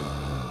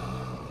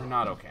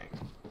not okay.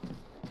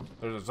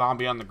 There's a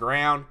zombie on the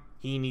ground.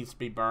 He needs to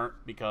be burnt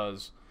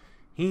because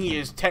he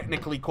is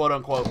technically,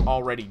 quote-unquote,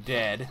 already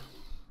dead.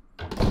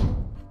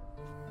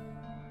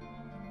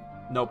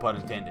 No pun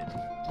intended.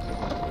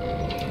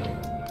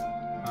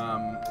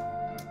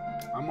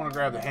 I'm going to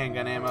grab the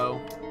handgun ammo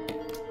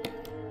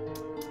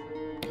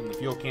and the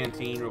fuel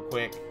canteen real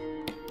quick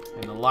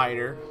and the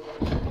lighter.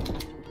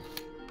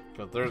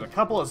 Because there's a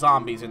couple of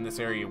zombies in this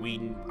area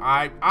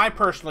I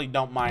personally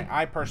don't mind.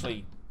 I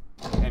personally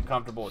am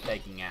comfortable with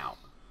taking out.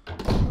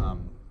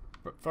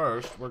 But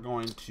first, we're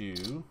going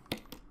to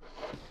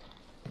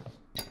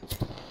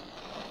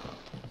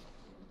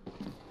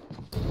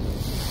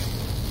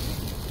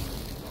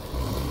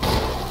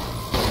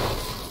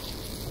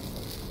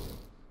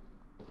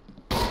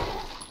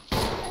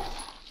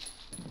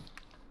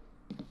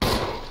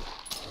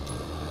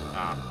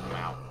I'm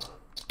out.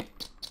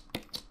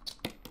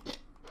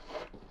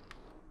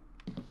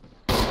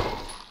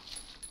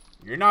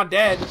 You're not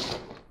dead.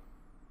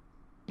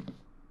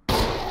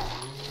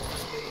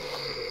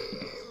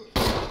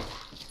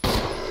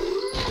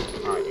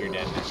 Alright, you're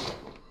dead now.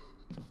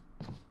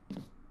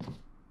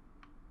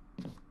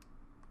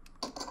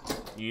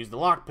 Use the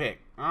lockpick.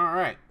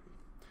 Alright.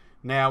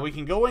 Now we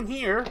can go in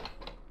here.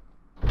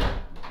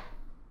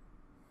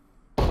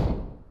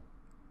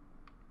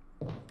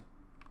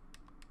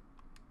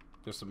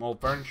 Just some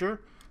old furniture.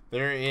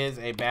 There is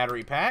a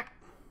battery pack.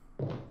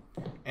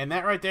 And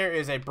that right there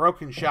is a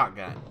broken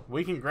shotgun.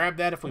 We can grab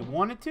that if we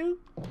wanted to.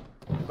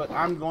 But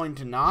I'm going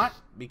to not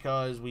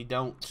because we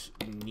don't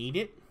need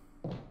it.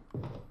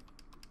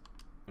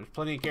 There's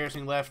plenty of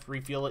kerosene left.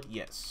 Refuel it.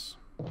 Yes.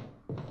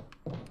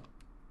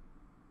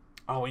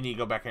 Oh, we need to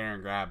go back in here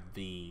and grab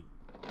the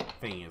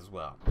thing as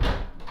well.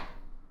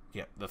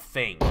 Yep, the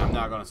thing. I'm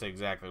not going to say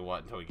exactly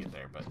what until we get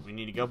there. But we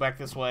need to go back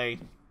this way.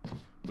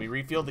 We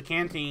refilled the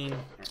canteen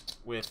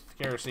with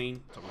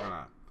kerosene. So we're going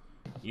to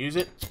use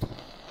it.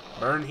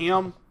 Burn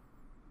him.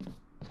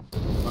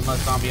 One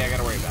less zombie I got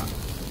to worry about.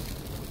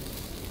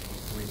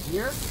 We're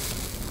here.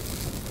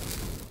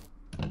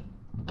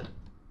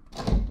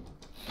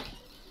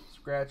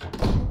 Scratch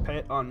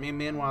pet on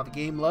Min while the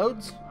game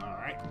loads.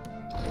 Alright.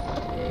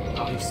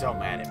 Oh, he's so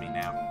mad at me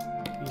now.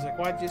 He's like,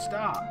 why'd you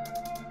stop?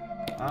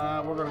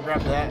 We're going to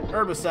grab that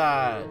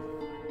herbicide.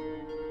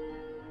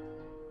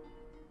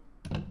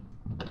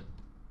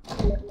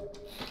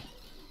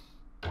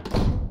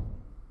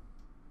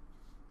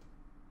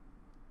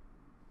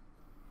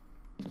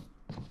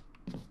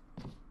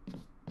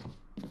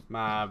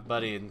 My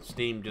buddy in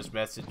Steam just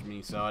messaged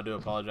me, so I do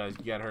apologize.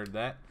 You guys heard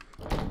that.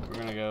 We're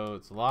gonna go,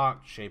 it's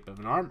locked, shape of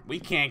an arm. We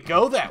can't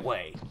go that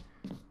way.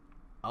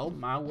 Oh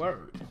my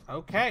word.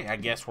 Okay, I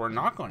guess we're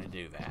not going to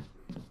do that.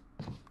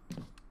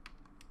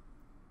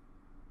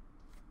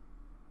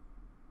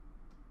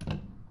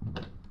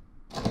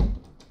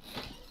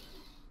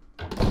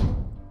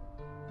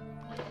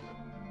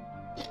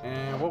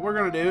 And what we're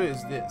going to do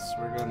is this.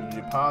 We're going to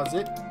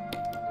deposit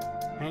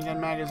handgun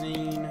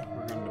magazine.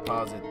 We're going to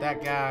deposit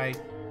that guy.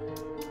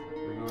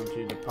 We're going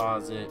to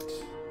deposit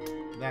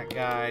that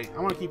guy. I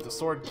want to keep the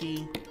sword key.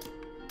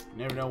 You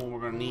never know when we're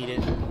going to need it.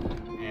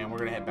 And we're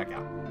going to head back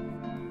out.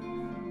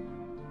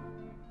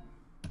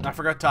 I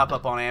forgot to top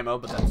up on ammo,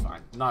 but that's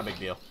fine. Not a big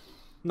deal.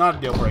 Not a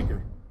deal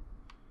breaker.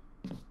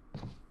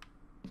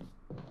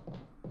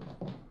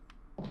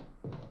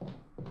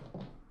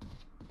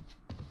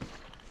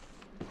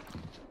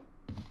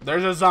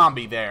 There's a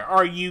zombie there.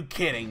 Are you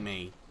kidding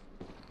me?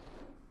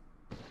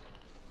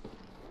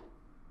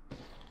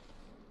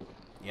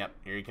 Yep,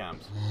 here he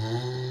comes.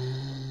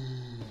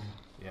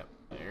 Yep,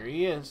 there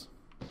he is.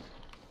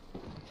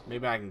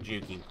 Maybe I can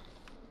juke him.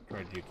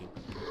 Try to juke him.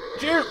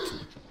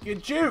 Juked!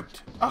 Get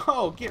juked!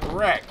 Oh, get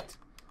wrecked.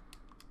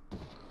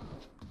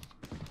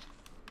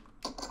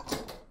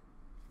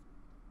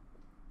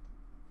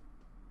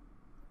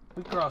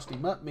 We crossed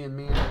him up, man.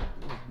 It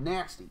was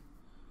nasty.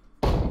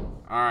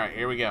 Alright,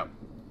 here we go.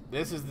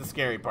 This is the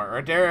scary part.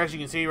 Right there, as you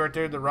can see right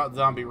there, the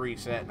zombie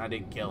reset, and I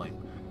didn't kill him.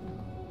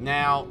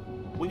 Now,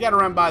 we gotta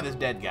run by this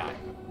dead guy.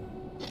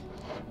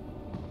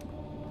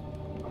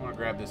 I'm gonna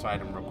grab this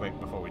item real quick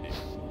before we do.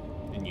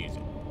 And use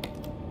it.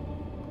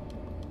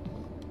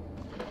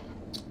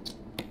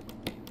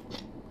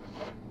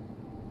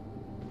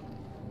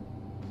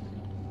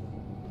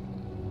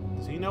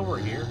 Does he know we're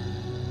here?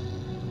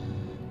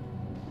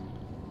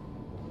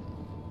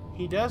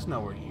 He does know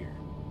we're here.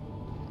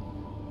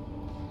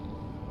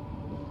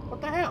 What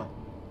the hell?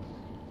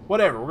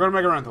 Whatever, we're gonna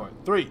make a run for it.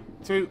 3,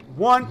 2,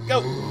 1,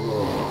 go!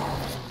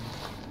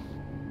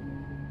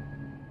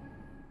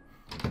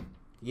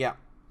 Yep.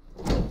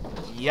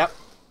 Yep,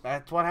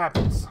 that's what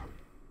happens.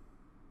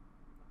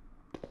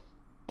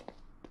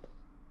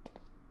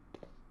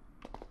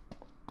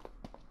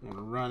 I'm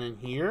gonna run in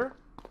here.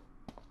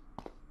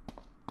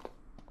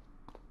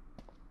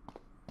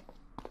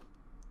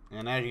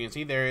 And as you can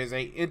see, there is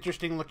a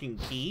interesting looking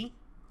key.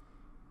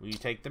 Will you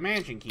take the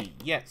mansion key?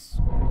 Yes.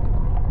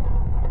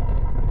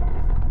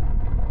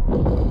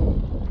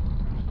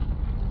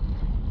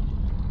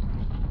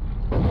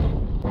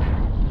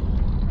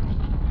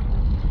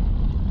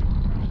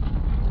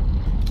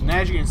 And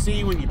as you can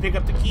see, when you pick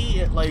up the key,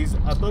 it lays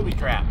a booby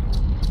trap.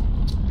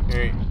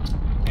 Here,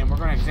 and we're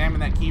going to examine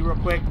that key real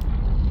quick.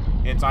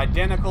 It's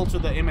identical to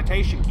the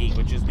imitation key,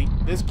 which is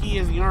this key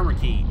is the armor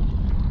key.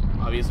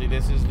 Obviously,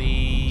 this is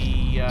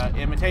the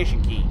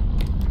imitation key.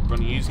 We're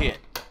going to use hit.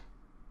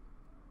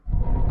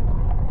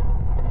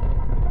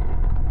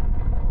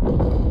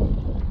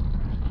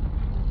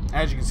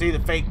 As you can see, the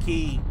fake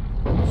key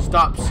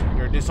stops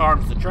or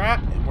disarms the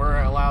trap, and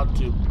we're allowed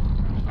to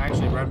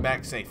actually run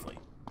back safely.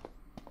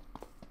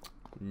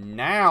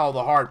 Now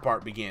the hard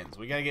part begins.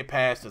 We got to get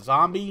past a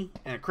zombie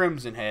and a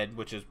crimson head,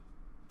 which is,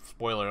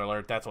 spoiler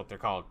alert, that's what they're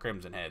called,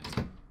 crimson heads.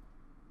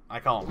 I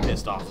call them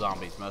pissed off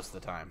zombies most of the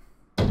time.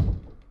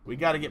 We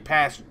got to get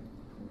past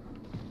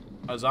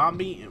a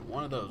zombie and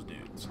one of those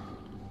dudes.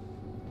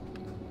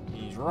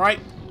 He's right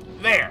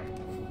there.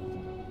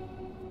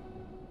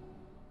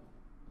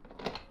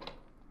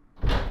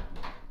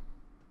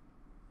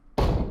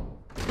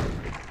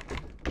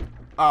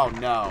 Oh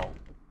no.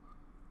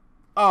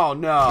 Oh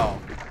no.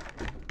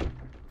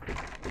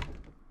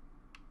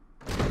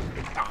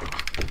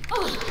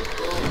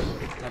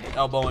 Had to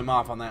elbow him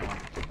off on that one.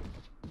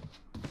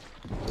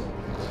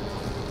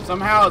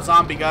 Somehow a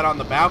zombie got on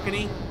the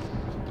balcony.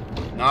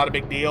 Not a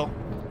big deal.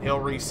 He'll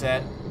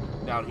reset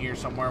down here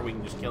somewhere. We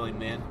can just kill him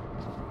then.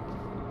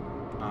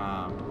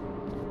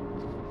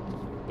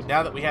 But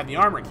now that we have the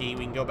armor key,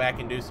 we can go back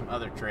and do some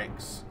other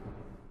tricks.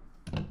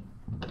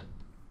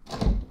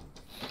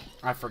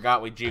 I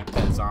forgot we juked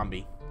that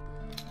zombie.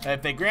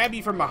 If they grab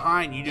you from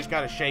behind, you just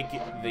got to shake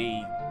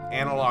the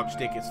analog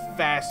stick as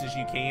fast as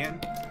you can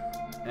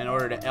in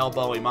order to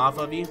elbow him off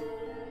of you.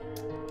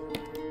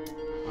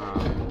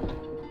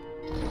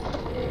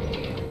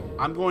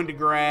 I'm going to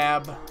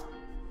grab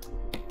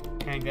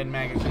handgun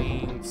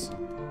magazines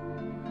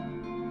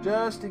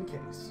just in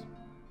case.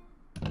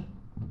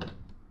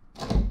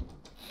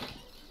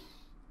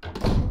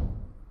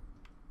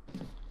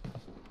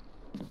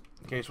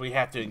 In case we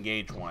have to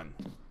engage one.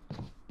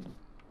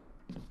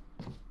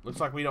 Looks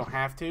like we don't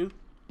have to.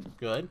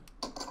 Good.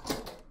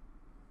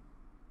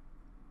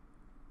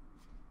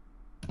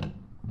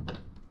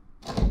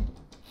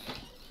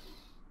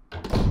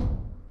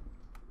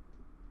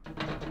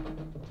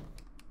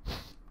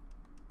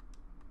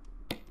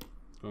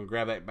 Gonna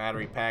grab that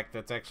battery pack.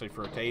 That's actually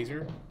for a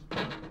taser.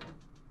 I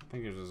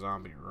think there's a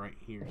zombie right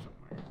here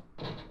somewhere.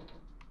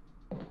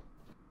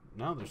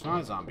 No, there's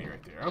not a zombie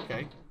right there.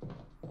 Okay.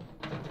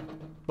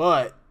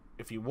 But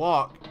if you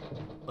walk,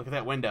 look at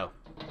that window.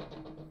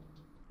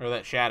 Or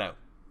that shadow.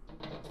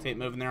 See it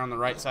moving there on the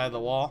right side of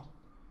the wall?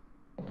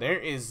 There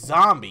is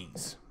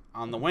zombies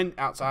on the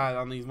outside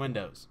on these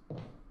windows.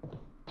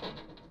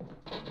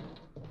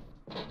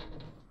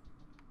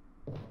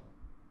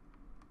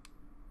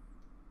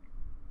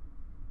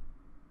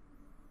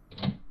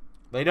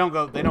 They don't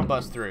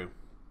bust through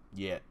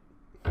yet.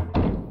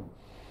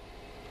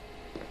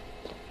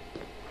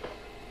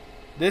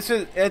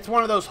 It's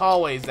one of those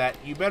hallways that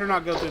you better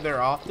not go through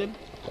there often.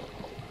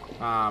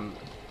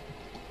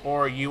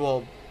 Or you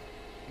will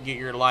get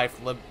your life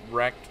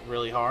wrecked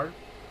really hard.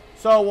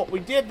 So what we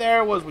did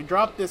there was we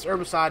dropped this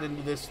herbicide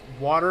into this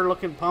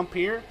water-looking pump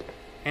here.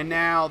 And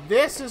now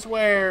this is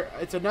where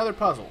it's another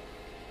puzzle.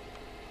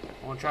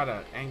 I want to try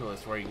to angle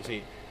this where you can see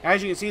it.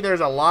 As you can see,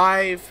 there's a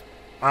live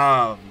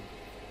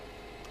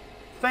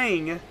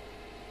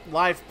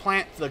live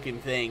plant-looking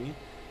thing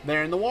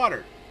there in the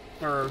water.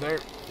 Or there,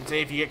 and see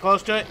if you get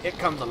close to it, it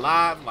comes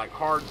alive like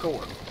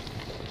hardcore.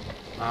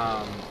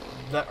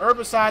 The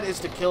herbicide is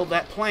to kill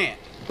that plant,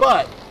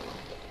 but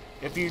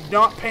if you're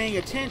not paying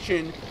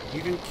attention,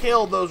 you can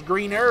kill those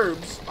green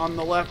herbs on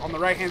the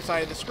right-hand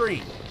side of the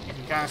screen. You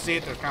can kind of see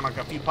it. There's kind of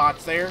like a few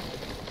pots there.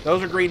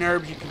 Those are green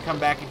herbs you can come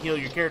back and heal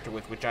your character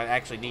with, which I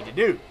actually need to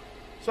do.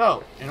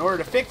 So, in order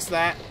to fix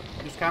that,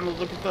 just kind of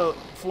look at the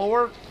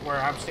floor where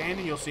I'm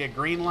standing. You'll see a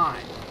green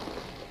line.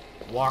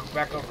 Walk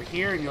back over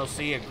here, and you'll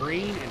see a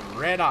green and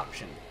red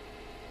option.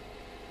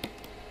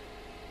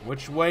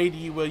 Which way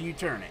will you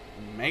turn it?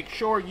 Make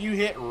sure you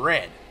hit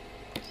red.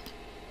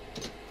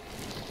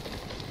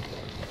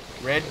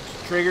 Red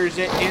triggers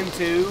it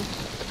into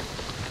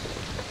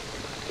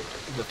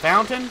the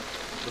fountain.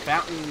 The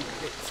fountain,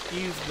 it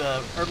spews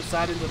the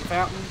herbicide into the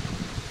fountain,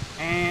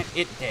 and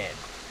it dead.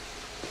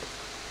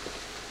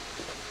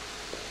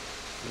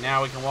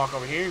 Now we can walk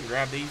over here and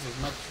grab these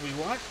as much as we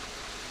want.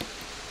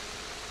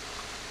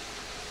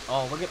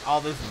 Oh, look at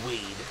all this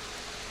weed.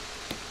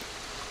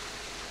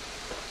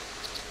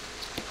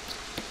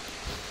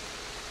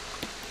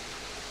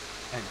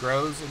 That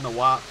grows in the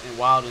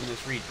wild in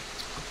this region.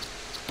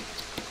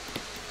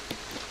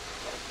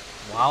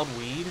 Wild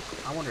weed?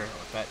 I wonder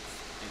if that's...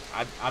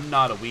 I'm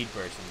not a weed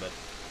person, but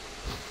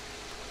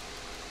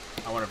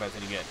I wonder if that's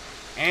any good.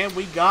 And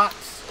we got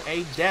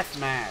a death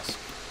mask.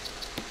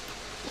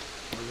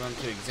 We're going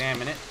to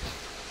examine it.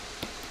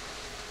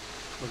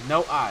 With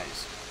no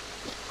eyes.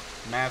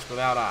 Mask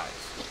without eyes.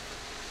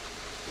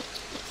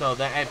 So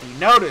that if you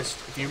noticed,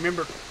 if you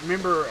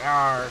remember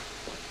our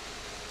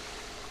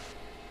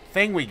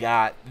thing we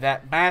got,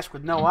 that mask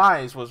with no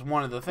eyes was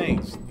one of the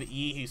things. The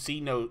he who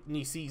sees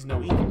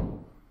no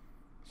evil.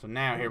 So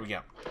now here we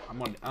go. I'm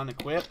going to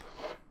unequip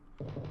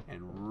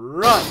and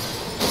run.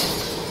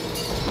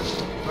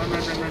 Run. We're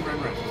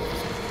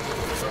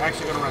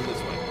actually going to run this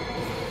way.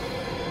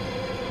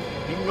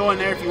 You can go in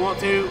there if you want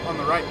to on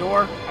the right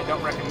door. I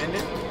don't recommend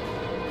it.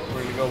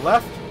 We're going to go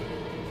left.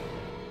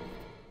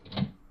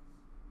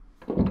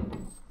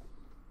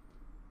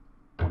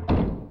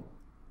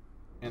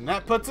 And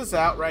that puts us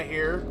out right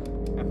here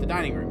at the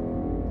dining room.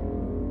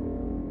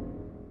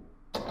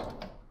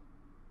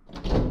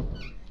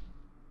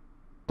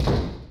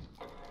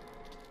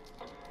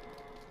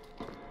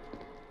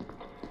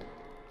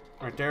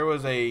 Right there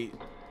was a...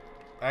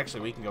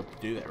 Actually, we can go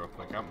do that real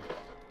quick.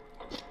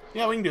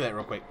 Yeah, we can do that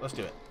real quick. Let's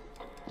do it.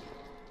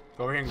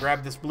 Go over here and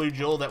grab this blue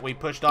jewel that we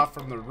pushed off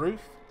from the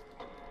roof.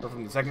 Or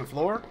from the second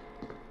floor.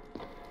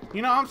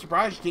 You know, I'm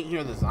surprised you didn't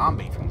hear the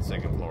zombie from the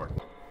second floor.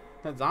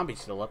 That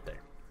zombie's still up there.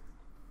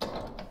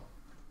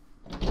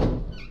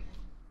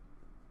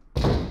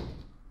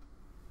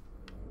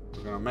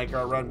 We're going to make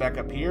our run back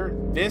up here.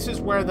 This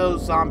is where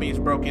those zombies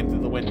broke in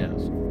through the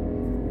windows.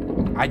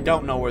 I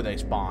don't know where they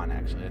spawn,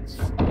 actually. It's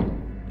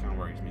kind of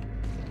worries me.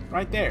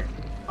 Right there.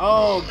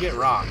 Oh, get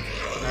rocked.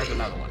 There's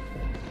another one.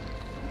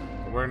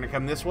 We're going to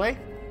come this way.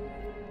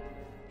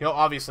 He'll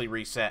obviously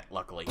reset,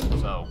 luckily.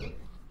 So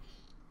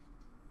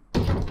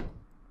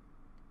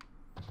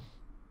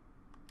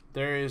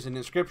there is an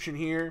inscription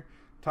here.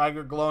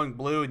 Tiger glowing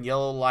blue and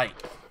yellow light.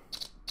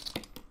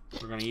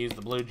 We're going to use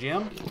the blue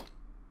gem.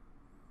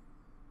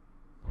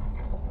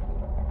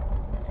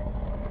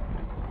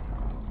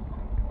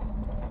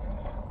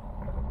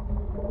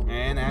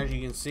 And as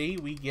you can see,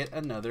 we get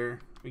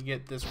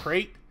this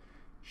crate.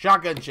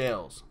 Shotgun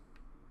shells.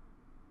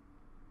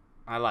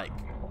 I like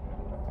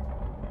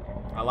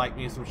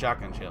me some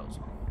shotgun shells.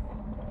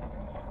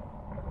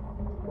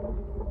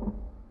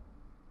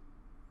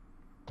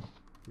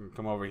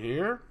 Come over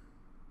here.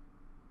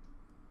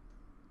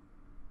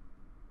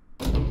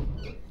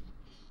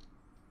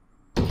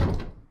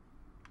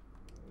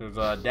 There's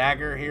a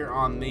dagger here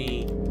on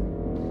the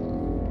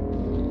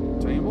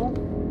table.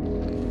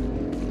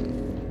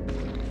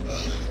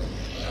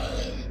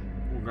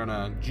 We're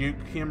gonna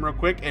juke him real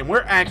quick, and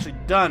we're actually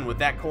done with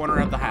that corner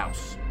of the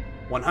house.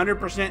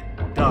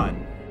 100%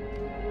 done.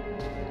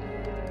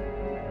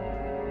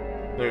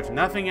 There's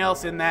nothing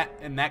else in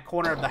that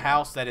corner of the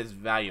house that is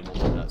valuable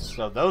to us.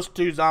 So those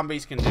two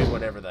zombies can do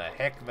whatever the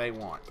heck they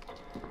want.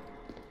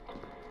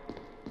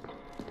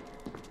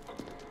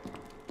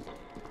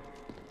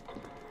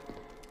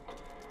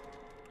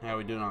 How are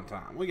we doing on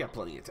time? We got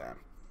plenty of time.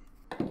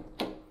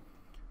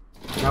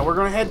 Now we're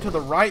gonna head to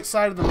the right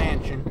side of the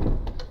mansion,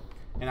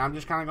 and I'm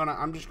just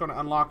gonna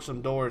unlock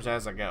some doors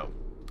as I go.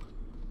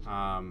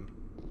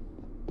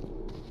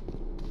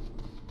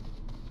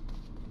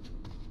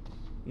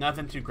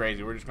 Nothing too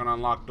crazy. We're just gonna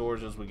unlock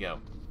doors as we go.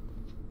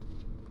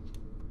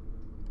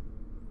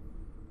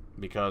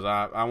 because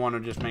I want to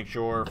just make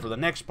sure for the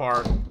next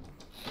part,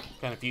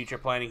 kind of future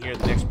planning here,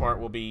 the next part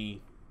will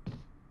be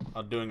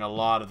doing a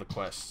lot of the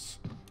quests.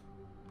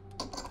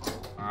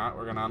 Alright,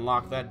 we're going to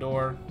unlock that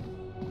door.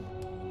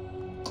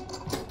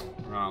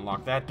 We're going to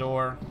unlock that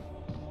door.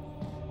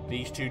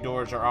 These two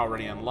doors are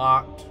already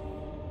unlocked.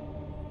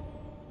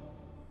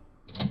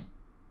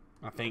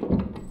 I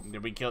think,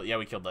 did we kill? Yeah,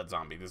 we killed that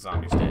zombie. The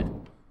zombie's dead.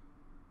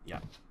 Yeah.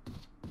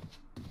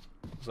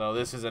 So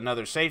this is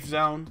another safe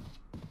zone.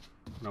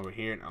 And over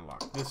here and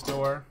unlock this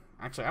door.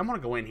 Actually, I'm gonna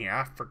go in here.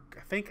 I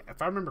think,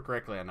 if I remember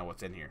correctly, I know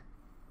what's in here.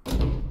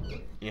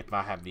 If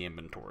I have the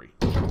inventory.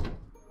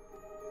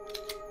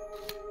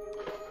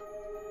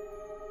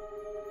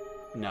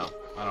 No,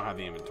 I don't have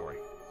the inventory.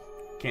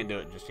 Can't do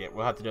it just yet.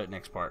 We'll have to do it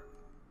next part.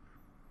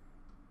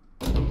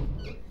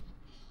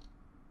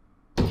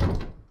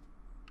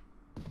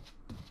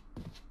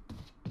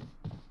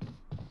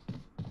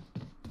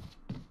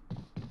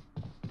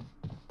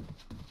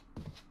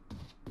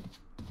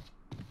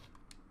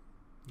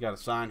 Got a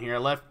sign here. I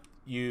left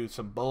you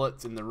some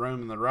bullets in the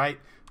room on the right.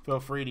 Feel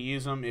free to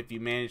use them if you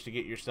manage to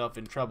get yourself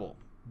in trouble.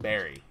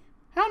 Barry.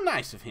 How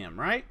nice of him,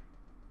 right?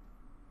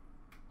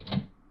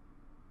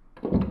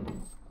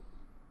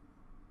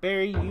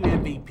 Barry, you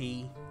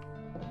MVP.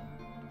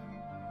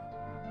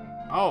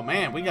 Oh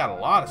man, we got a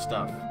lot of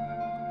stuff.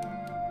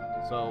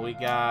 So we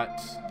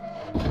got...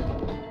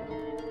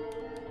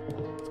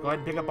 Let's go ahead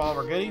and pick up all of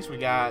our goodies. We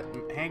got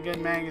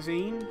handgun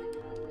magazine.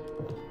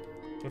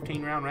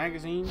 15 round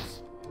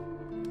magazines.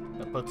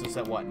 That puts us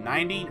at what,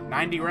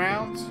 90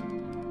 rounds?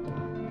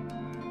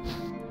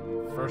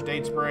 First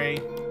aid spray.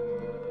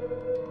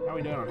 How are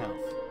we doing on health?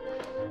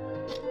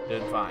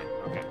 Doing fine.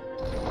 Okay.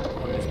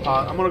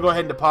 I'm going to go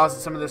ahead and deposit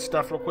some of this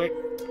stuff real quick.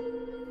 So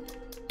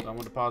I'm going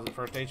to deposit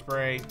first aid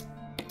spray.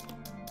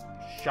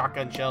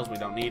 Shotgun shells, we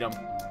don't need them.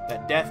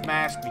 That death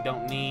mask, we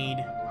don't need.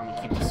 I'm going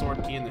to keep the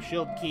sword key and the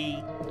shield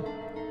key.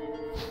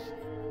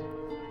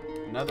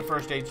 Another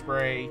first aid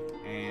spray.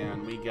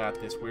 And we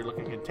got this weird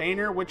looking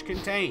container, which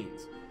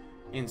contains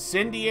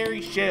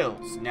incendiary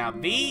shells. Now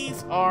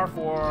these are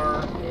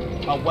for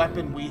a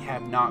weapon we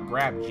have not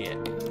grabbed yet,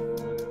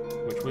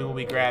 which we will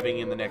be grabbing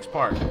in the next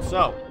part.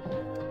 So,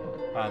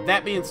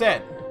 that being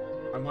said,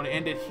 I'm going to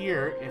end it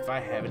here if I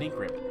have an ink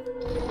ribbon.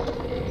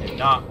 If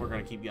not, we're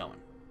going to keep going.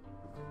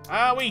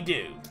 We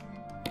do.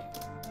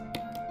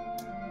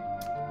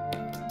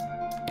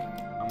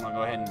 I'm going to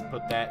go ahead and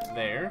put that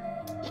there.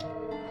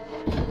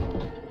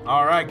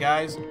 Alright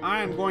guys,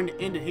 I am going to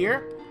end it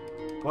here.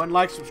 Go ahead and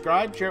like,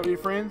 subscribe, share it with your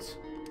friends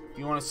if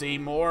you want to see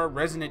more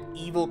Resident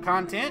Evil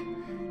content.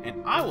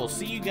 And I will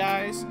see you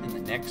guys in the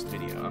next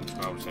video. I'm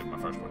just going to save my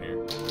first one here.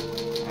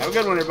 Have a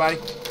good one, everybody.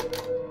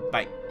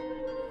 Bye.